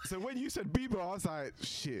 so when you said Bieber, I was like,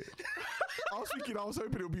 shit. I was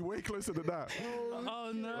hoping it would be way closer than that.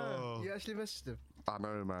 Oh no! You actually messaged him? I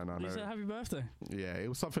know, man. I know. You said happy birthday. Yeah, it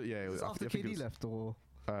was something. Yeah, it was after KD left, or?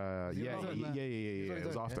 Yeah. It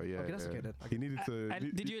was after. Yeah. Okay, that's okay then. He needed to.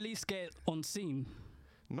 And did you at least get on scene?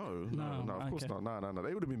 No, of course not. No.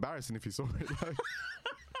 It would have been embarrassing if you saw it. Like,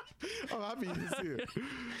 I'm happy you didn't see it.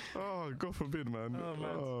 Oh, God forbid, man. Oh,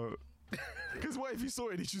 man. Because what if you saw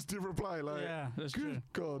it and he just didn't reply? Like, yeah, that's true.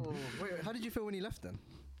 God. Oh, wait, how did you feel when he left then?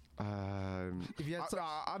 If you had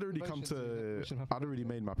I'd already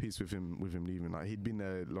made my peace with him leaving. Like, he'd been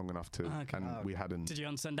there long enough to, and we hadn't. Did you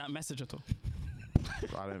unsend that message at all?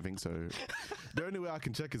 I don't think so. The only way I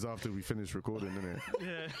can check is after we finish recording, isn't it?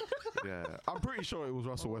 Yeah. I'm pretty sure it was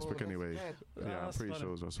Russell Westbrook anyway. Yeah, I'm pretty sure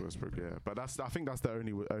it was Russell Westbrook. Yeah, but I think that's the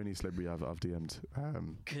only celebrity I've DM'd.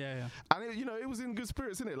 Yeah. And it was in good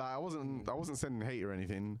spirits, innit? Like, I wasn't sending hate or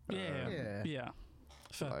anything. Yeah.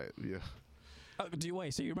 Fair. Like, yeah. Do you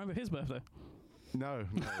wait? So you remember his birthday? No.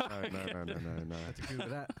 I had to Google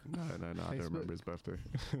that. No. I don't remember his birthday.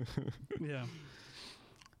 Yeah.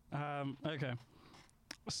 Okay.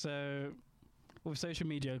 So, with social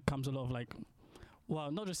media comes a lot of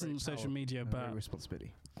not just in social media, but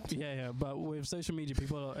responsibility. Yeah. But with social media,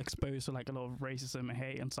 people are exposed to like a lot of racism and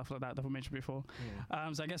hate and stuff like that we mentioned before.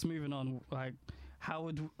 Yeah. So I guess moving on, like, how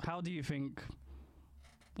do you think?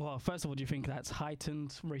 Well, first of all, do you think that's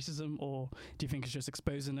heightened racism, or do you think it's just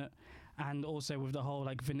exposing it? And also with the whole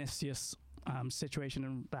like Vinicius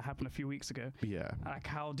situation that happened a few weeks ago. Yeah. Like,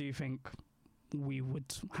 how do you think?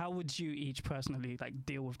 How would you each personally like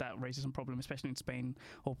deal with that racism problem, especially in Spain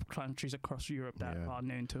or countries across Europe that are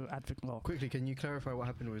known to advocate law? Quickly, can you clarify what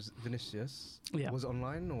happened with Vinicius? Yeah. Was it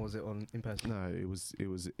online or was it in person? No, it was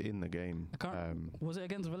in the game. Was it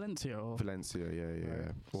against Valencia? Or? Valencia,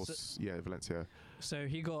 yeah. Valencia. So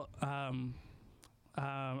he got,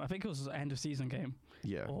 I think it was the end of season game.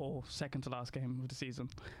 Yeah. Or second to last game of the season.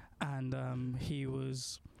 And he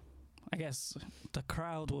was... I guess the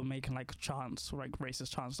crowd were making like chants, like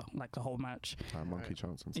racist chants, like the whole match. Monkey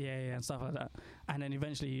chants and stuff. Yeah, and stuff like that. And then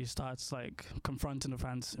eventually he starts like confronting the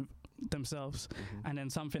fans themselves. Mm-hmm. And then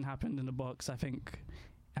something happened in the box. I think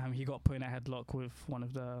he got put in a headlock with one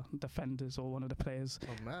of the defenders or one of the players.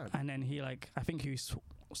 Oh man! And then he I think he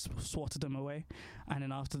swatted them away. And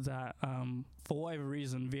then after that, for whatever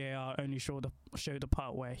reason, VAR only showed the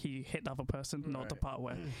part where he hit the other person, not the part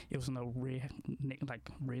where it was no rear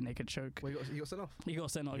naked choke. Well, he got sent off. He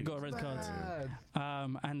got sent off. He got a red card.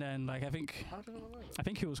 And then I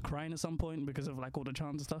think he was crying at some point because of like all the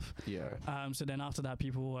chants and stuff. Yeah. So then after that,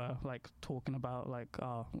 people were like talking about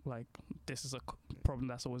this is a problem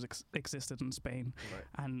that's always existed in Spain,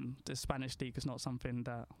 and the Spanish league is not something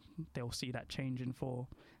that they'll see that changing for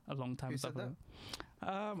a long time. Who said that?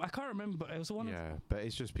 I can't remember, but it was one of... Yeah, but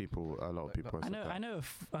it's just people, a lot of people. I know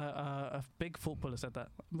a big footballer said that.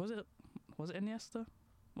 Was it Iniesta?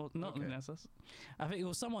 Well, not Iniesta. I think it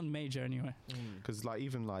was someone major anyway. Because like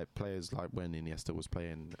even like players like when Iniesta was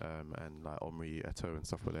playing and like Omri, Eto'o and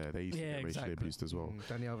stuff were there, they used to get racially abused as well.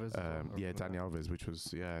 Dani Alves. Dani Alves, which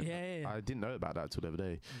was I didn't know about that till the other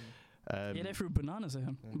day. They threw bananas at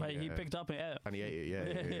him, but he picked up it. And he ate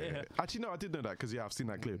it. Yeah. Actually, no, I did know that because I've seen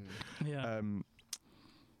that clip.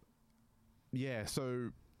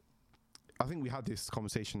 So I think we had this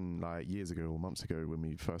conversation like years ago or months ago when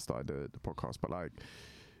we first started the podcast, but like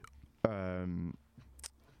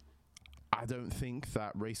I don't think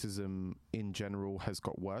that racism in general has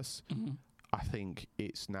got worse. I think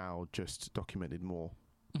it's now just documented more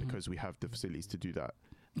because we have the facilities to do that.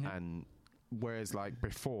 And whereas like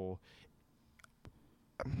before,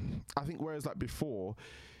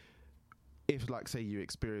 if like say you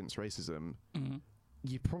experience racism,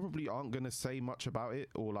 you probably aren't going to say much about it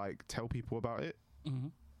or like tell people about it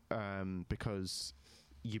because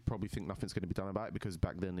you probably think nothing's going to be done about it, because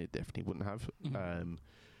back then it definitely wouldn't have.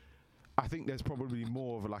 I think there's probably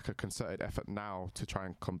more of like a concerted effort now to try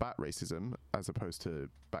and combat racism as opposed to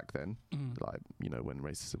back then. Like, you know, when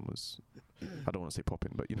racism was, I don't want to say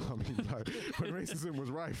popping, but you know what I mean? Like when racism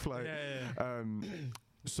was rife, like,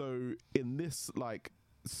 so in this like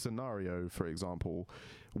scenario, for example,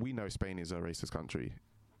 we know Spain is a racist country.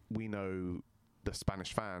 We know the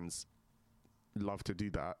Spanish fans love to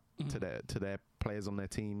do that to their players on their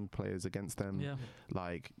team, players against them.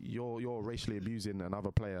 Like you're racially abusing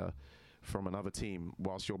another player from another team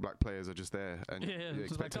whilst your black players are just there and you're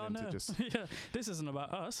expecting them to just this isn't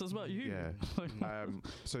about us, it's about you.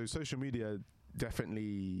 So social media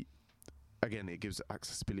definitely, again, it gives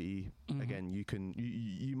accessibility. Again,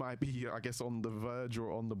 you might be, I guess, on the verge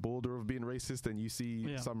or on the border of being racist, and you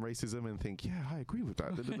see some racism and think, I agree with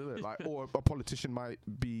that. Like, or a politician might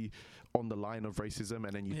be on the line of racism,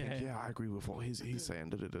 and then you think, I agree with what he's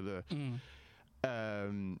saying.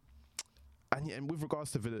 And with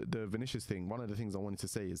regards to the Vinicius thing, one of the things I wanted to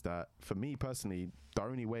say is that for me personally, the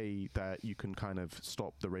only way that you can kind of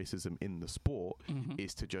stop the racism in the sport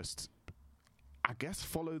is to just, I guess,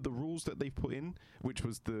 follow the rules that they've put in, which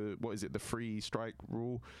was the free strike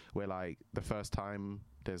rule, where like the first time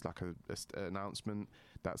there's like a announcement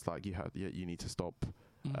that's like you need to stop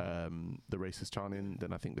the racist chanting.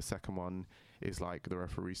 Then I think the second one is like the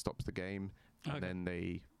referee stops the game, and then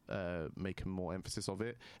they make more emphasis of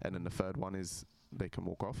it, and then the third one is they can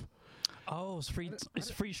walk off. Oh, it's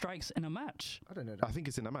free strikes in a match. I don't know that. I think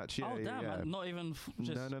it's in a match. Oh damn! Not even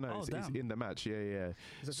just. No. It's in the match. Yeah.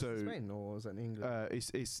 Is that so just Spain or is that in England?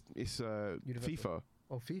 It's FIFA.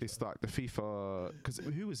 Oh, FIFA. It's like the FIFA. Because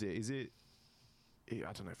who is it? Is it?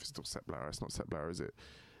 I don't know if it's still Sepp Blatter. It's not Sepp Blatter, is it?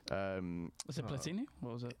 Was it Platini?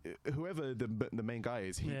 What was it? Whoever the main guy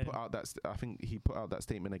is, he put out that. I think he put out that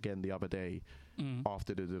statement again the other day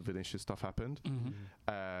after the Vinicius stuff happened.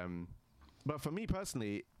 But for me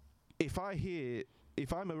personally, if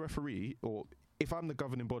I'm a referee or if I'm the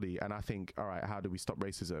governing body and I think, all right, how do we stop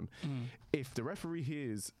racism? If the referee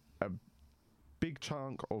hears a big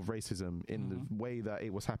chunk of racism in the way that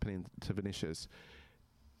it was happening to Vinicius,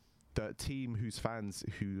 the team whose fans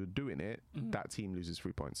who are doing it, that team loses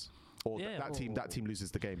 3 points. Or that team loses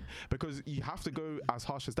the game. Because you have to go as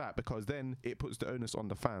harsh as that, because then it puts the onus on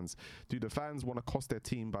the fans. Do the fans want to cost their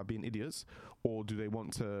team by being idiots, or do they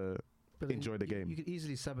want to enjoy the game? You could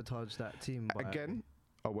easily sabotage that team by again.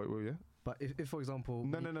 Oh wait, yeah. But if for example,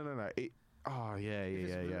 no.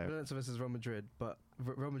 Valencia versus Real Madrid, but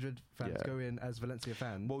Real Madrid fans go in as Valencia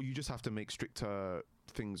fans. Well, you just have to make stricter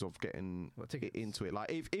things of getting into it.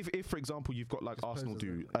 Like if for example you've got like just Arsenal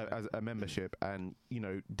do as a membership, and you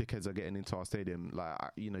know dickheads are getting into our stadium, like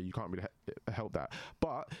you know you can't really help that.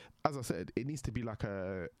 But as I said, it needs to be like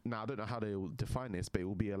now I don't know how they will define this, but it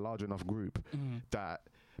will be a large enough group that,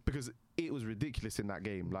 because it was ridiculous in that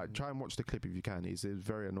game. Like, try and watch the clip if you can. It's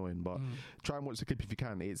very annoying, but try and watch the clip if you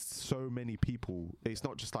can. It's so many people. It's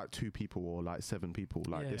not just like 2 people or like 7 people.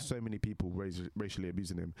 Like, there's so many people racially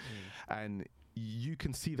abusing him. And you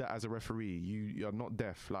can see that as a referee. You're not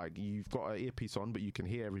deaf. Like, you've got an earpiece on, but you can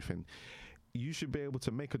hear everything. You should be able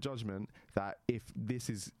to make a judgment that if this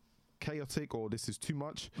is chaotic or this is too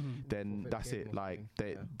much, then that's it. Like,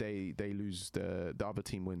 they lose, the other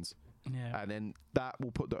team wins. And then that will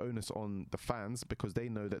put the onus on the fans, because they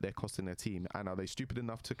know that they're costing their team. And are they stupid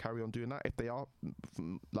enough to carry on doing that? If they are,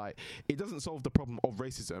 like, it doesn't solve the problem of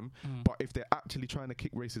racism, but if they're actually trying to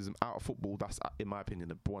kick racism out of football, that's, in my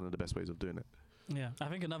opinion, one of the best ways of doing it. Yeah, I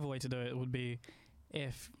think another way to do it would be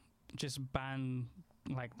if just ban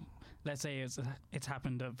like, let's say it's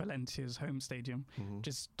happened at Valencia's home stadium,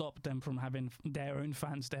 just stop them from having their own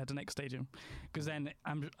fans there at the next stadium, because then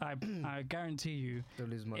I guarantee you, they'll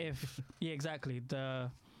lose money. Exactly, the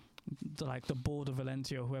board of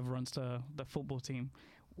Valencia or whoever runs the football team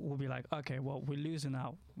will be like, okay, well, we're losing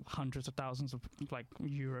out hundreds of thousands of like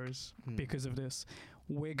euros because of this.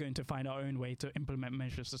 We're going to find our own way to implement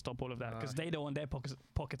measures to stop all of that, because they don't want their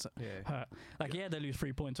pockets hurt. Like, they lose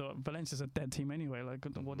 3 points. Or Valencia's a dead team anyway. Like,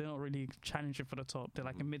 well, they're not really challenging for the top. They're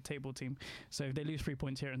like a mid-table team. So if they lose 3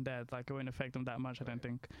 points here and there, like, it won't affect them that much, I don't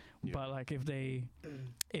think. Yeah. But like, it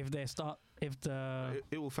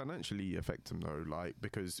will financially affect them though, like,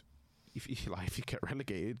 because if you get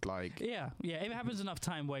relegated, like, if it happens enough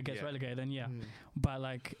time where it gets relegated, then but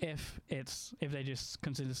like, if they just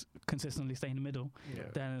consistently stay in the middle,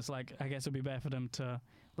 then it's like, I guess it'd be better for them to,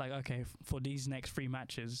 like, okay, for these next 3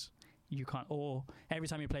 matches you can't, or every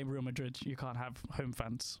time you play Real Madrid you can't have home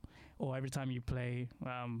fans, or every time you play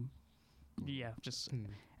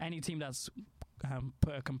any team that's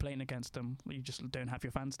put a complaint against them, you just don't have your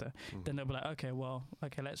fans there. Then they'll be like, okay,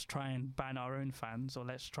 let's try and ban our own fans, or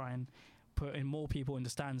let's try and put in more people in the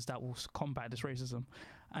stands that will combat this racism.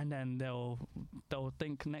 And then they'll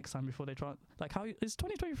think next time before they try. Like, how it's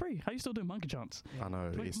 2023? How are you still doing monkey chants? I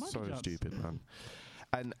know, it's so stupid, man.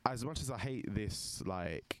 And as much as I hate this,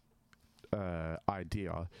 like,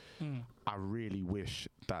 idea, I really wish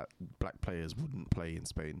that black players wouldn't play in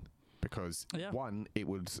Spain, because one, it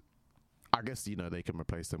would, I guess, they can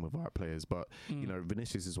replace them with white players, but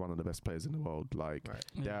Vinicius is one of the best players in the world. Like,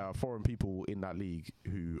 there are foreign people in that league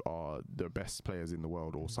who are the best players in the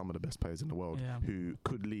world, or some of the best players in the world, who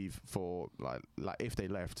could leave for like if they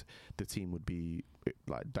left, the team would be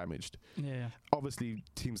like damaged. Obviously,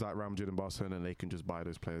 teams like Real Madrid and Barcelona, they can just buy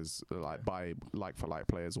those players, like buy like for like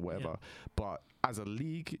players or whatever. But as a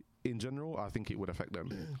league in general, I think it would affect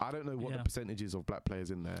them. I don't know what the percentages of black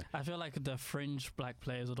players in there. I feel like the fringe black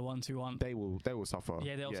players are the ones who want. They will suffer.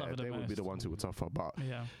 Yeah, they'll suffer the most. They would be the ones who would suffer. But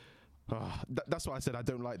that's why I said I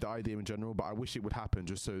don't like the idea in general. But I wish it would happen,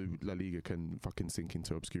 just so La Liga can fucking sink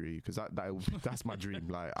into obscurity, because that's my dream.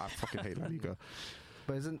 Like, I fucking hate La Liga.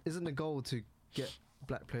 But isn't the goal to get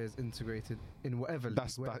black players integrated in whatever league?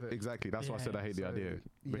 Exactly. That's why I said I hate the idea,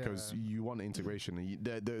 because you want integration. And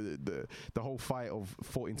the whole fight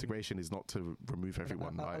for integration is not to remove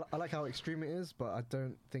everyone. I like how extreme it is, but I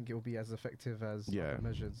don't think it will be as effective as other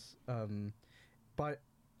measures. But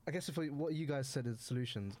I guess what you guys said as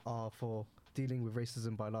solutions are for dealing with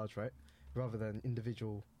racism by large, right? Rather than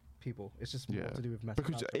individual people. It's just more to do with mass.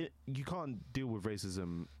 Because you can't deal with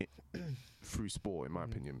racism through sport, in my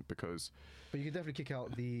opinion, because... But you can definitely kick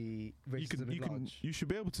out the racism you should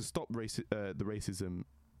be able to stop the racism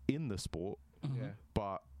in the sport,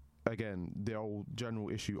 but again, the whole general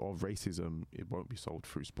issue of racism, it won't be solved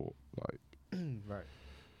through sport. Like, right.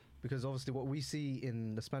 Because obviously what we see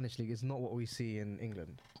in the Spanish league is not what we see in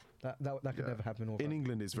England. That could never happen. In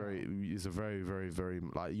England, is a very, very, very,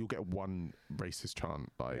 like, you'll get one racist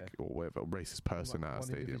chant, like, or whatever, racist person at a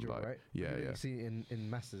stadium, like, right? You wouldn't see it in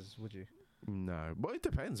masses, would you? No, but it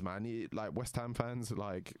depends, man. Like, West Ham fans,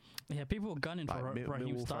 like, people were gunning for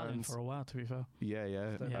Raheem Sterling for a while, to be fair.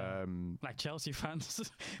 Like Chelsea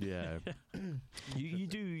fans. You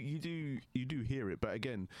do hear it, but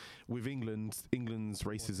again, with England's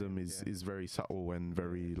racism is very subtle and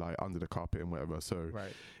very, like, under the carpet and whatever. So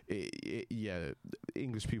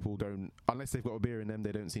English people don't, unless they've got a beer in them,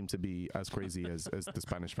 they don't seem to be as crazy as the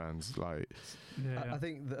Spanish fans. Like, I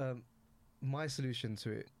think my solution to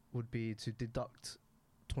it would be to deduct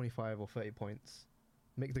 25 or 30 points,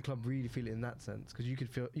 make the club really feel it in that sense, because you could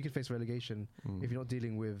face relegation if you're not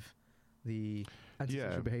dealing with the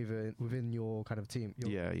antisocial behaviour within your kind of team,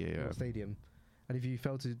 your stadium. And if you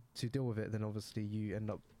fail to deal with it, then obviously you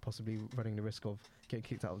end up possibly running the risk of getting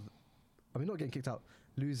kicked out not getting kicked out,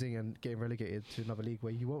 losing and getting relegated to another league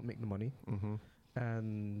where you won't make the money,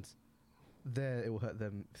 and there it will hurt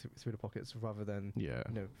them through the pockets rather than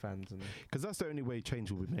fans. And because that's the only way change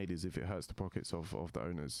will be made, is if it hurts the pockets of the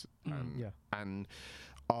owners. And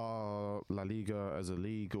are La Liga as a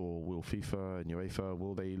league, or will FIFA and UEFA,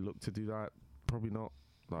 will they look to do that? Probably not.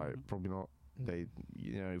 Probably not. They,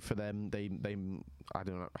 for them, they I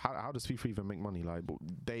don't know, how does FIFA even make money? Like,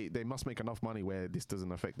 they must make enough money where this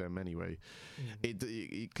doesn't affect them anyway.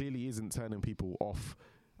 It clearly isn't turning people off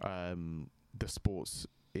the sports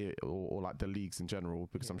or like the leagues in general,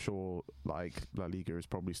 because I'm sure like La Liga is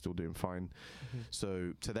probably still doing fine.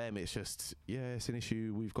 So to them, it's just it's an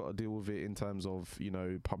issue. We've got to deal with it in terms of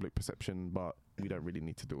public perception, but we don't really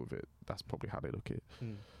need to deal with it. That's probably how they look at it.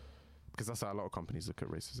 Because that's how a lot of companies look at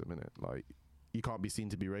racism, innit? Like, you can't be seen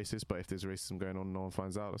to be racist, but if there's racism going on, no one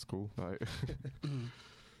finds out. That's cool. Like,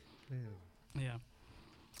 Yeah.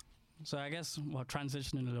 So I guess, well,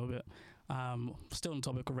 transitioning a little bit, still on the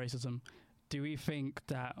topic of racism, do we think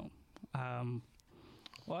that,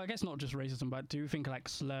 well, I guess not just racism, but do you think like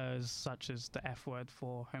slurs such as the F word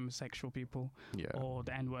for homosexual people, or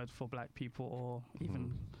the N word for black people, or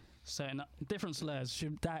even certain different slurs,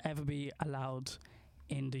 should that ever be allowed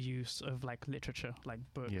in the use of like literature, like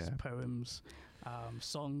books, poems,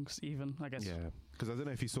 songs even, I guess? Yeah, because I don't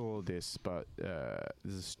know if you saw this, but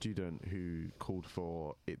there's a student who called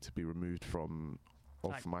for it to be removed from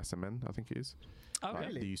Of Mice and Men, I think it is.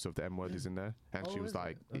 Okay. Like, the use of the M word is in there. And she was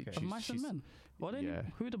like... Of Mice and Men? What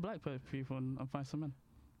who are the black people in Of Mice and Men?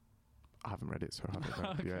 I haven't read it, so I don't know.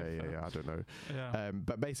 Okay, yeah, I don't know. Yeah.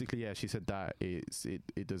 But basically, she said that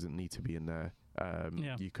it doesn't need to be in there.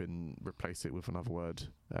 You can replace it with another word.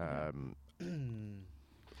 What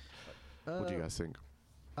do you guys think?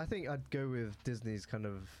 I think I'd go with Disney's kind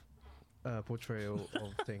of portrayal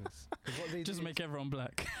of things. What they just make everyone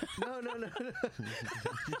black. No.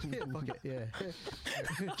 Yeah, fuck it, yeah.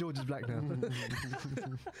 George is black now.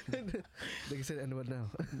 They can say the N-word now.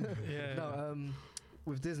 Yeah. No,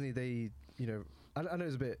 with Disney, they, I know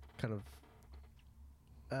it's a bit kind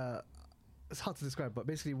of, it's hard to describe, but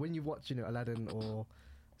basically when you watch, Aladdin or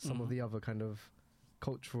some of the other kind of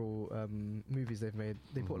cultural movies they've made,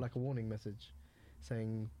 they put like a warning message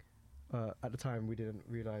saying, at the time we didn't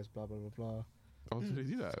realize blah blah blah blah. Oh, did they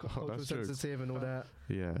do that? Cultural sensitive and all that.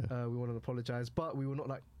 Yeah. We want to apologize, but we will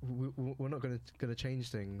not we're not going to change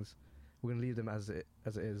things. We're going to leave them as it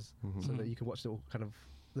is, so that you can watch kind of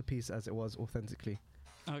the piece as it was authentically.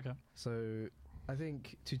 Okay. So I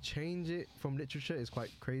think to change it from literature is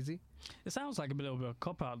quite crazy. It sounds like a little bit of a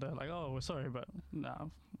cop out there, like, oh, we're sorry, but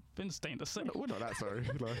no, things staying the same. We're not that sorry.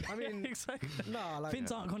 Like, I mean, exactly. No, like,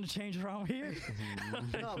 things aren't going to change around here.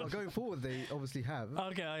 No, but going forward, they obviously have.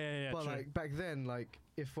 Okay, yeah. But true. like back then, like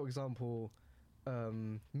if for example,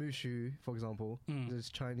 Mushu, for example,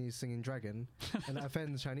 there's Chinese singing dragon, and that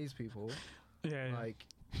offends Chinese people. Yeah. Like,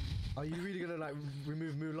 are you really gonna like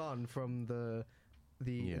remove Mulan from the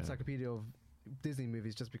encyclopedia of Disney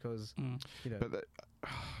movies just because But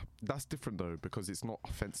that's different though, because it's not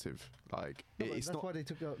offensive. Like it's that's not. why they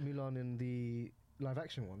took out Mulan in the live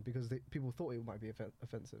action one, because people thought it might be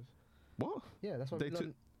offensive. What? Yeah, that's why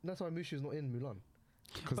that's why Mushu's not in Mulan.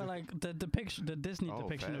 But like the Disney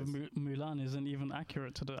depiction of Mulan isn't even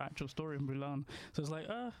accurate to the actual story of Mulan. So it's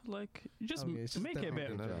like, you just make it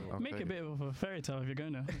a bit of a fairy tale if you're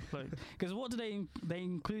gonna, like, because what did they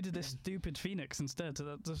included this stupid phoenix instead. So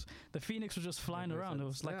that the phoenix was just flying around. It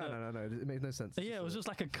was like no, it makes no sense. Yeah, it was just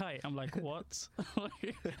like a kite. I'm like, what?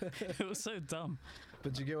 Like, it was so dumb.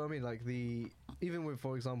 But do you get what I mean? Like even with,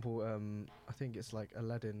 for example, I think it's like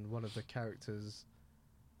Aladdin. One of the characters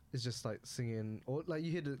is just like singing, or like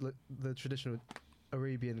you hear the traditional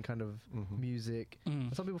Arabian kind of music.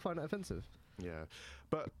 And some people find that offensive. Yeah,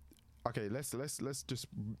 but okay, let's just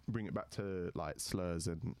bring it back to like slurs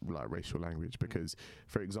and like racial language, because,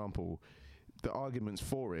 for example, the arguments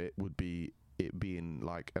for it would be it being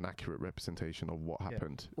like an accurate representation of what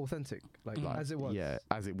happened, authentic, like as it was. Yeah,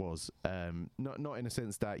 as it was. Not in a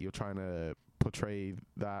sense that you're trying to portray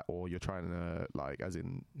that, or you're trying to like, as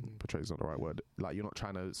in portray is not the right word, like you're not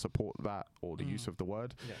trying to support that or the use of the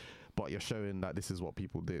word, but you're showing that this is what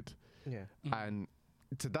people did. And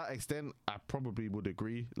to that extent I probably would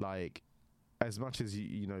agree. Like, as much as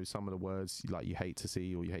you know some of the words like you hate to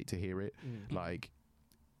see or you hate to hear it, like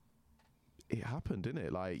it happened, didn't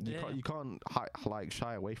it? Like you can't like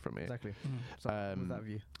shy away from it. Exactly. So with that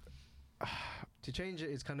view, to change it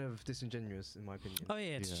is kind of disingenuous, in my opinion. Oh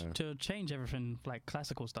yeah, to change everything, like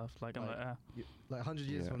classical stuff. Like I'm like 100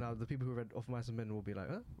 years from now, the people who read Of Mice and Men will be like,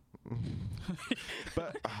 huh?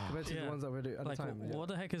 But compared to the ones that read it at the time. What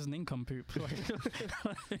the heck is an income poop?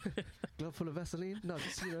 Glove full of Vaseline? No,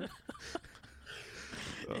 just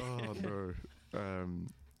Oh no.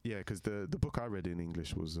 Yeah, because the book I read in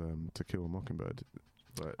English was To Kill a Mockingbird.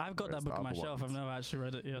 But I've got that book on my shelf. I've never actually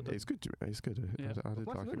read it yet. It's good. It's good. Yeah. I did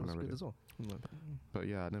like it when I read it as well. But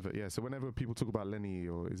yeah, I never. Yeah, so whenever people talk about Lenny,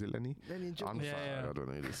 or is it Lenny? Lenny I'm sorry, I don't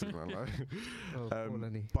know this is man. Like, poor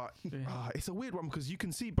Lenny. But it's a weird one, because you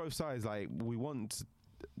can see both sides. Like, we want,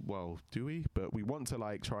 well, do we? But we want to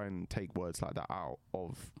like try and take words like that out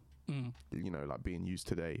of, like being used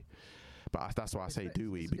today. But that's why I say do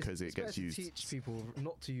we, because it gets used. To teach people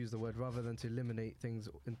not to use the word rather than to eliminate things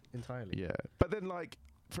entirely. Yeah, but then like,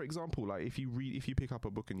 for example, like if you pick up a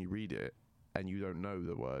book and you read it and you don't know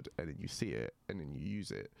the word and then you see it and then you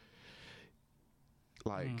use it,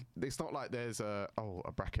 Like it's not like there's a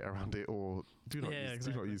bracket around it, or do not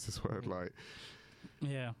use this word. Like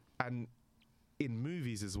and in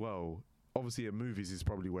movies as well. Obviously, in movies is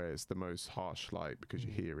probably where it's the most harsh, like because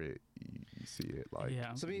you hear it, you see it. Like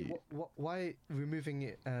so, I mean, why removing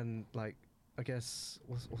it and like I guess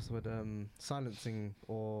what's the word silencing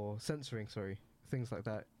or censoring, things like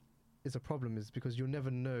that is a problem is because you'll never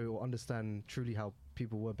know or understand truly how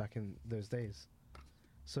people were back in those days.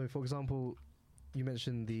 So, for example, you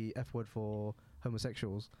mentioned the F word for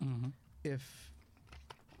homosexuals. If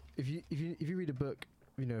you read a book,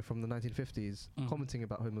 you know, from the 1950s commenting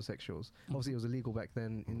about homosexuals, obviously it was illegal back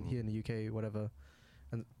then here in the UK, whatever,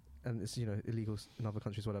 and it's, you know, illegal in other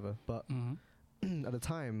countries, whatever. But at the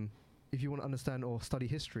time, if you want to understand or study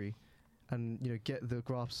history, and you know get the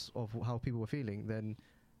grasp of how people were feeling, then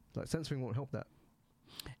like censoring won't help that.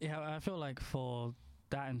 Yeah, I feel like for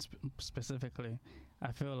that specifically,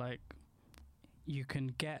 I feel like you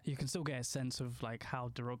can still get a sense of like how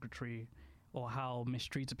derogatory or how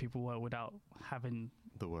mistreated people were without having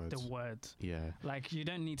the word. Yeah. Like you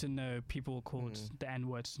don't need to know people called the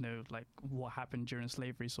N-word to know like what happened during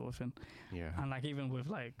slavery sort of thing. Yeah. And like even with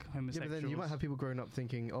like homosexuals. Yeah, but then you might have people growing up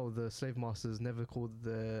thinking, oh, the slave masters never called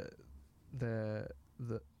the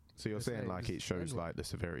So you're saying like it shows like the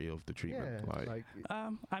severity of the treatment. Yeah, like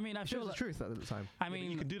I mean, I feel the truth at the time. I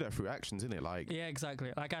mean, you can do that through actions, innit? Like yeah,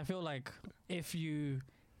 exactly. Like I feel like if you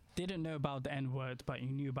didn't know about the N-word, but you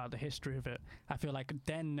knew about the history of it, I feel like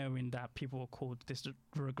then knowing that people called this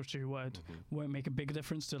derogatory word won't make a big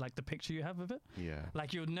difference to like the picture you have of it. Yeah.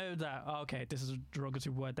 Like you'll know that, okay, this is a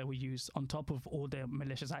derogatory word that we use on top of all the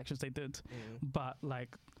malicious actions they did. But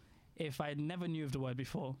like, if I never knew of the word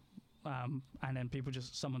before, and then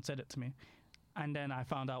someone said it to me, and then I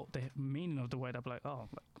found out the meaning of the word, I'd be like, oh,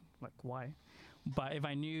 like why? But if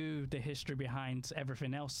I knew the history behind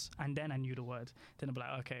everything else, and then I knew the word, then I'd be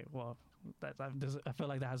like, okay, well, I feel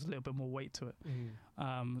like that has a little bit more weight to it.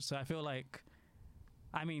 So I feel like,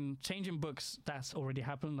 I mean, changing books, that's already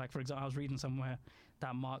happened. Like, for example, I was reading somewhere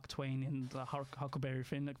that Mark Twain in the Huckleberry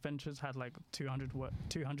Finn Adventures had like 200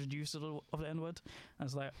 uses of the N-word. I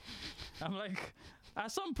was like,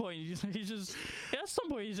 at some point he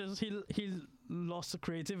lost the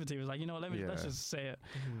creativity. He was like, you know what, let's just say it.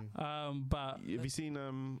 But have you seen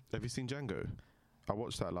Django? I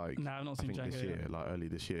watched that like no, I've not seen Django this year, like early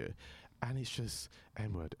this year. And it's just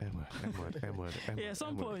N-word. Yeah, at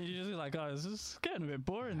some point you're just like, oh, it's just getting a bit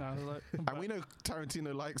boring now. Like, and we know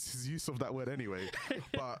Tarantino likes his use of that word anyway.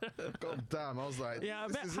 But god damn, I was like, yeah, I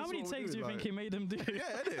bet how many takes do you think he made him do? Yeah,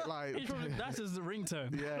 edit like that's his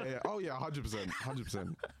ringtone. Yeah. Oh yeah, 100%.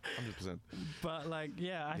 But like,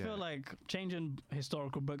 yeah, I feel like changing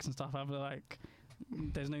historical books and stuff, I feel like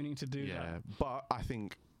there's no need to do that. Yeah, but I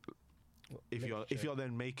think if you're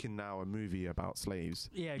then making now a movie about slaves,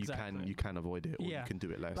 yeah, exactly. you can avoid it, or you can do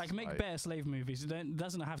it less. Like make better slave movies. It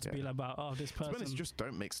doesn't have to be about this person. To be honest, just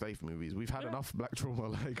don't make slave movies. We've had enough black trauma.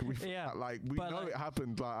 Like we know it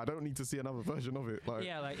happened. Like I don't need to see another version of it. Like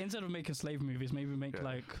like instead of making slave movies, maybe make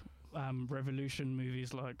like revolution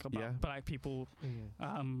movies, like about black people.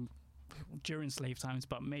 During slave times,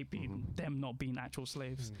 but maybe them not being actual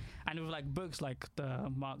slaves. And with like books like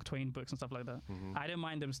the Mark Twain books and stuff like that, I don't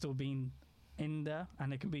mind them still being in there,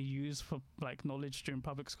 and it can be used for like knowledge during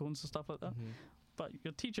public schools and stuff like that. But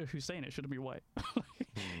your teacher who's saying it shouldn't be white.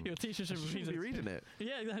 Your teacher should be reading it.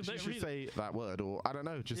 Yeah, she should say that word, or I don't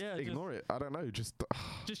know, just ignore it. I don't know, just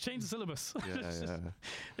change the syllabus.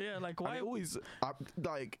 Yeah, like why? And it always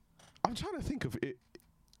like I'm trying to think of it.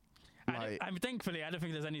 I'm thankfully I don't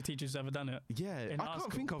think there's any teachers who's ever done it. Yeah, I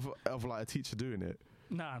can't think of like a teacher doing it.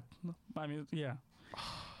 Nah, I mean, yeah.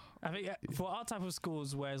 I think for our type of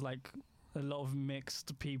schools where it's like a lot of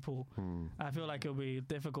mixed people, I feel like it'll be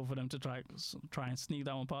difficult for them to try and sneak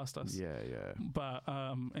that one past us. Yeah. But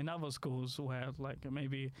in other schools where like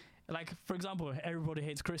maybe, like for example, Everybody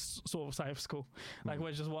Hates Chris sort of type of school, like where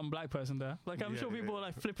there's just one black person there. Like I'm sure people are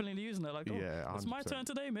like flippantly using it. Like, oh, it's my turn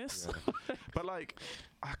today, miss. Yeah. But like,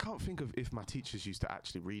 I can't think of if my teachers used to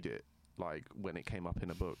actually read it. Like when it came up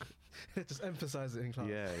in a book, just emphasize it in class.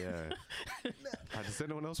 Yeah. Does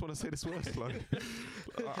anyone else want to say this word? Like,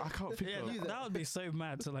 I can't think of that would be so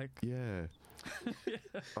mad to like. Yeah.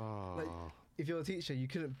 Like, if you're a teacher, you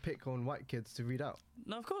couldn't pick on white kids to read out.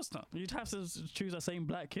 No, of course not. You'd have to choose the same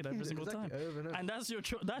black kid every single time. And that's your.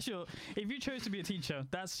 If you chose to be a teacher,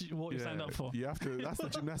 that's what you signed up for. You have to. That's the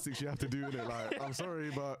gymnastics you have to do in it. Like, I'm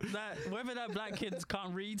sorry, but whether that black kid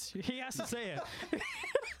can't read, he has to say it.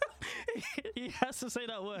 he has to say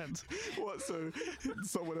that word. What? So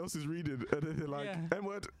someone else is reading, and then they're like,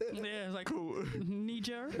 N-word. Yeah, it's like Cool.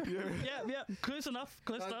 Niger. Yeah. Close enough.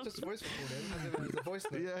 Just voice recording. The voice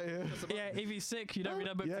note. Yeah. If he's sick, you don't read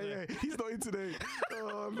that book today. Yeah. He's not in today.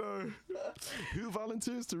 Oh no. Who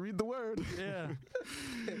volunteers to read the word? Yeah.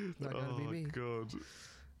 Not gonna be me. God.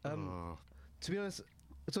 To be honest,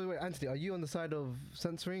 so wait, Anthony, are you on the side of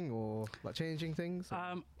censoring or like changing things?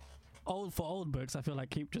 Old books, I feel like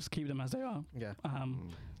keep them as they are. Yeah.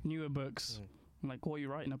 Newer books, like what are you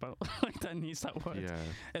writing about? Like that needs that word. Yeah.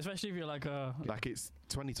 Especially if you're like like it's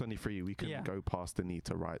 2023, we can go past the need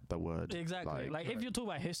to write the word. Exactly. Like if you're talking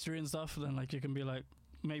about history and stuff, then like you can be like,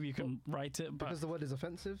 maybe you can write it, but because the word is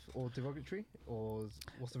offensive or derogatory, or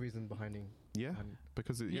what's the reason behind?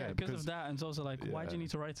 Because of that, and it's also like, why do you need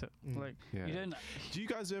to write it? Like you don't. Do you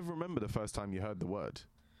guys ever remember the first time you heard the word?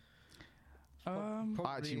 I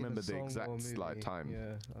actually remember the exact time.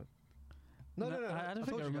 Yeah. No. I don't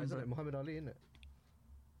think I remember. It? Muhammad Ali, innit?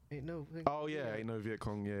 Ain't no. Ain't no Viet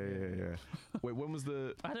Cong. Yeah. Wait, when was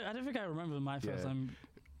the? I don't think I remember my first time.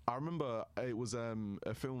 I remember it was a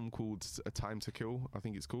film called A Time to Kill, I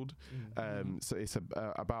think it's called. So it's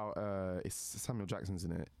about it's Samuel Jackson's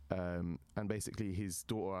in it, and basically his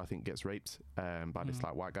daughter, I think, gets raped by this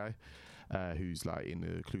like white guy who's like in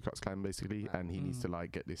the Ku Klux Klan basically, and he needs to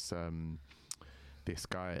like get this this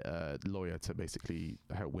guy lawyer to basically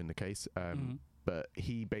help win the case. But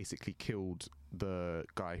he basically killed the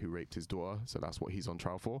guy who raped his daughter, so that's what he's on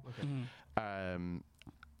trial for.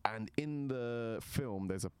 And in the film,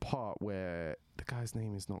 there's a part where the guy's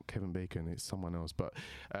name is not Kevin Bacon, it's someone else. But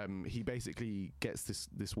he basically gets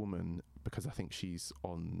this woman, because I think she's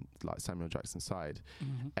on like Samuel Jackson's side,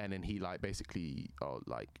 and then he like basically,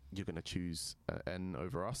 like, you're gonna choose N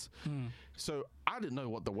over us. So I didn't know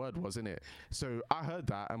what the word was in it. So I heard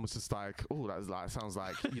that and was just like, oh, that was like, sounds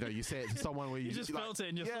like, you know, you say it to someone where you just like, felt it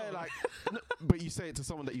in your soul. like, but you say it to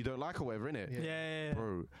someone that you don't like or whatever, innit? Yeah.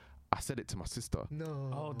 Bro, I said it to my sister. No.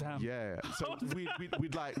 Oh damn. Yeah. So we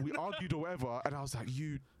argued or whatever, and I was like,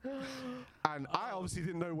 and I obviously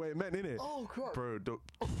didn't know what it meant, innit? Oh crap. Bro,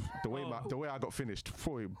 the way I got finished,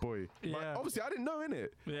 boy. Yeah. Obviously I didn't know,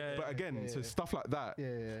 innit? Yeah. But again, so stuff like that.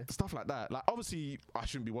 Yeah. Stuff like that. Like obviously I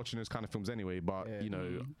shouldn't be watching those kind of films anyway, but you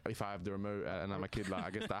know, if I have the remote and I'm a kid, like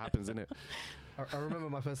I guess that happens, innit? I remember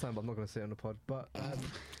my first time, but I'm not gonna say it on the pod. But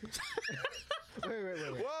wait.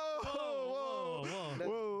 Whoa.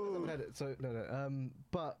 So no.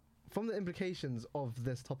 But from the implications of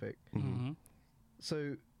this topic,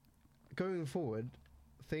 so going forward,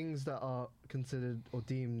 things that are considered or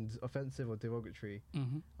deemed offensive or derogatory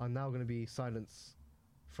are now going to be silenced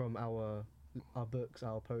from our books,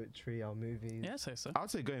 our poetry, our movies. Yeah, say so. I'd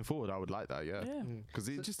say going forward, I would like that. Yeah. Because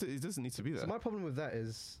it doesn't need to be there. So my problem with that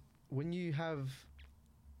is when you have,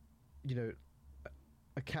 you know,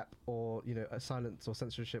 a cap or, you know, a silence or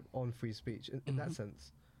censorship on free speech in that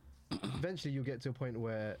sense, eventually you'll get to a point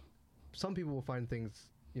where some people will find things,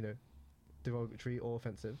 you know, derogatory or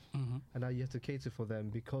offensive, and now you have to cater for them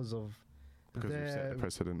because we've set the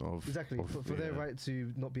precedent of for their right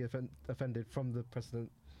to not be offended from the precedent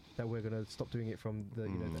that we're going to stop doing it from the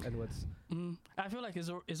you know the N-words. I feel like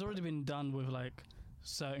it's already been done with like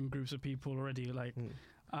certain groups of people already, like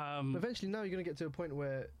but eventually now you're going to get to a point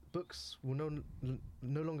where books will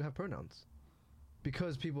no longer have pronouns.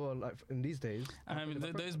 Because people are like, in these days... I mean,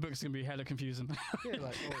 those books can be hella confusing. Yeah,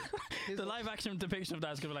 like... the live-action depiction of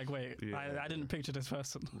that is going to be like, wait, I didn't picture this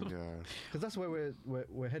person. Yeah. Because that's where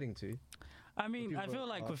we're heading to. I mean, I feel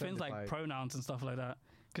like with things like pronouns and stuff like that,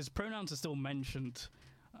 because pronouns are still mentioned,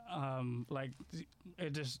 like,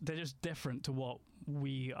 they're just different to what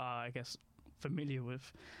we are, I guess, familiar with.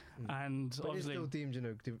 And but obviously... it's still deemed, you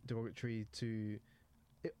know, derogatory to...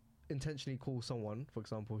 intentionally call someone, for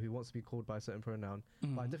example, who wants to be called by a certain pronoun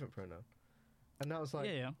by a different pronoun, and now it's like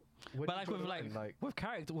but like with with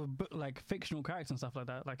character like fictional characters and stuff like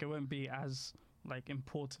that, like it won't be as like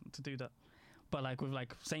important to do that, but like with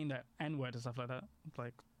like saying that N-word and stuff like that,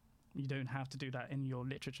 like you don't have to do that in your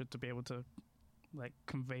literature to be able to like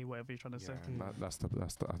convey whatever you're trying to say. That's the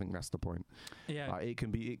I think that's the point. Yeah, like, it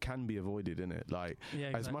can be avoided, innit? Like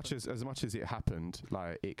as much as it happened,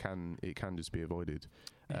 like it can just be avoided.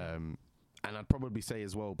 And I'd probably say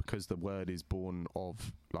as well, because the word is born of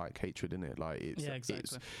like hatred in it, like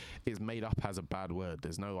it's made up as a bad word.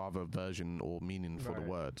 There's no other version or meaning for the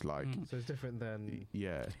word, like so it's different than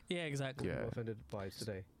exactly what we're offended by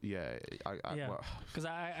today. Because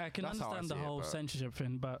I can understand the whole censorship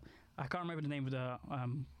thing, but I can't remember the name of the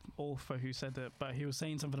author who said it, but he was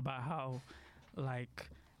saying something about how like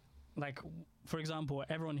like for example,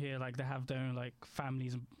 everyone here like they have their own like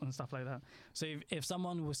families and stuff like that. So if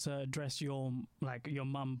someone was to address your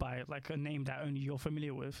mum by like a name that only you're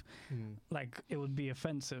familiar with, like it would be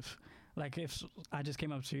offensive. Like if I just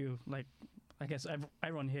came up to you, like I guess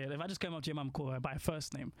everyone here, if I just came up to your mum, call her by her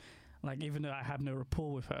first name, like even though I have no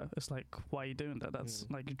rapport with her, it's like, why are you doing that? That's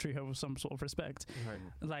like you treat her with some sort of respect. Right.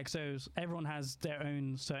 Like so everyone has their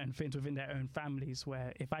own certain things within their own families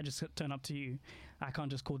where if I just turn up to you, I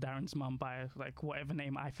can't just call Darren's mum by like whatever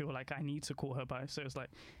name I feel like I need to call her by. So it's like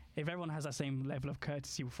if everyone has that same level of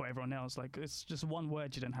courtesy for everyone else, like it's just one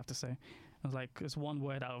word you don't have to say. It's like it's one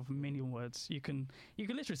word out of a million words. You can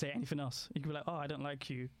literally say anything else. You can be like, oh, I don't like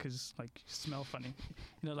you because like you smell funny,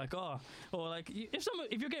 you know, like oh, or like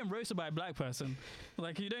if you're getting roasted by a black person,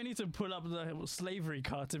 like you don't need to pull up the slavery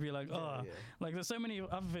card to be like oh, like there's so many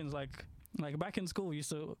other things like back in school, you used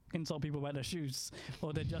to insult people by their shoes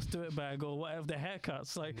or their Just Do It bag or whatever, their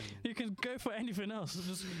haircuts. Like, you can go for anything else.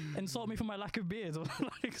 Just insult me for my lack of beard. Or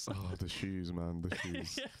like, oh, the shoes, man. The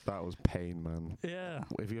shoes. Yeah. That was pain, man. Yeah.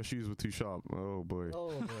 If your shoes were too sharp, oh, boy.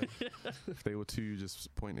 Oh, boy. If they were too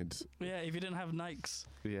just pointed. Yeah, if you didn't have Nikes.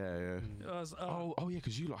 Yeah, yeah. Yeah,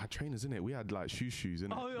 because you lot had trainers, innit? We had, like, shoes,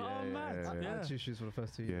 innit? Oh, man. I had shoes for the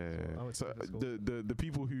first 2 years. Yeah. So the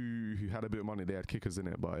people who had a bit of money, they had kickers,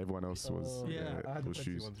 innit? But everyone else was... I had those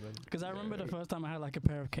shoes. Because I remember the first time I had like a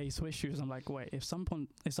pair of K-Swiss shoes. I'm like, wait, if someone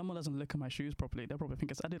doesn't look at my shoes properly, they'll probably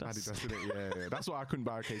think it's Adidas. Adidas, yeah. That's why I couldn't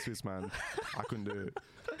buy a K-Swiss, man. I couldn't do it.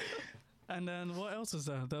 And then what else is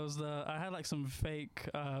there? There was I had like some fake,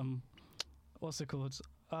 what's it called?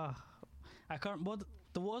 I can't. What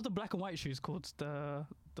was the black and white shoes called? I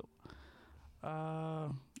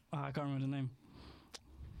can't remember the name.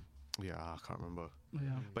 Yeah, I can't remember.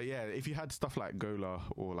 Yeah. But yeah, if you had stuff like Gola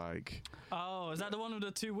or like... Oh, is that the one with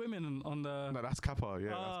the two women on the... No, that's Kappa,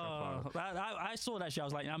 yeah, that's Kappa. I saw that shit, I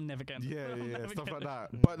was like, I'm never getting Yeah, stuff like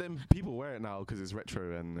that. But then people wear it now because it's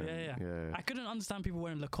retro and... Yeah. I couldn't understand people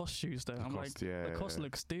wearing Lacoste shoes though. I'm like, Lacoste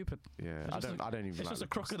looks stupid. Yeah, I don't even it's like just a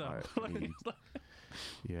crocodile.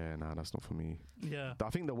 Yeah, nah, that's not for me. Yeah. I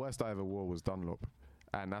think the worst I ever wore was Dunlop.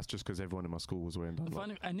 And that's just because everyone in my school was wearing Dunlop.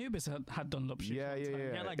 Funny, Anubis had Dunlop shoes. Yeah.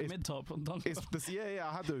 Yeah, like mid-top on Dunlop. I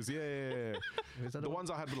had those. Yeah. The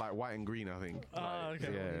ones I had were like white and green, I think. Oh, okay.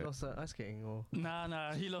 Yeah. He lost ice skating or?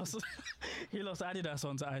 Nah. He lost Adidas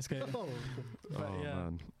onto ice skating. But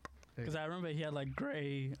man. Because I remember he had like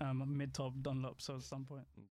grey mid-top Dunlops at some point.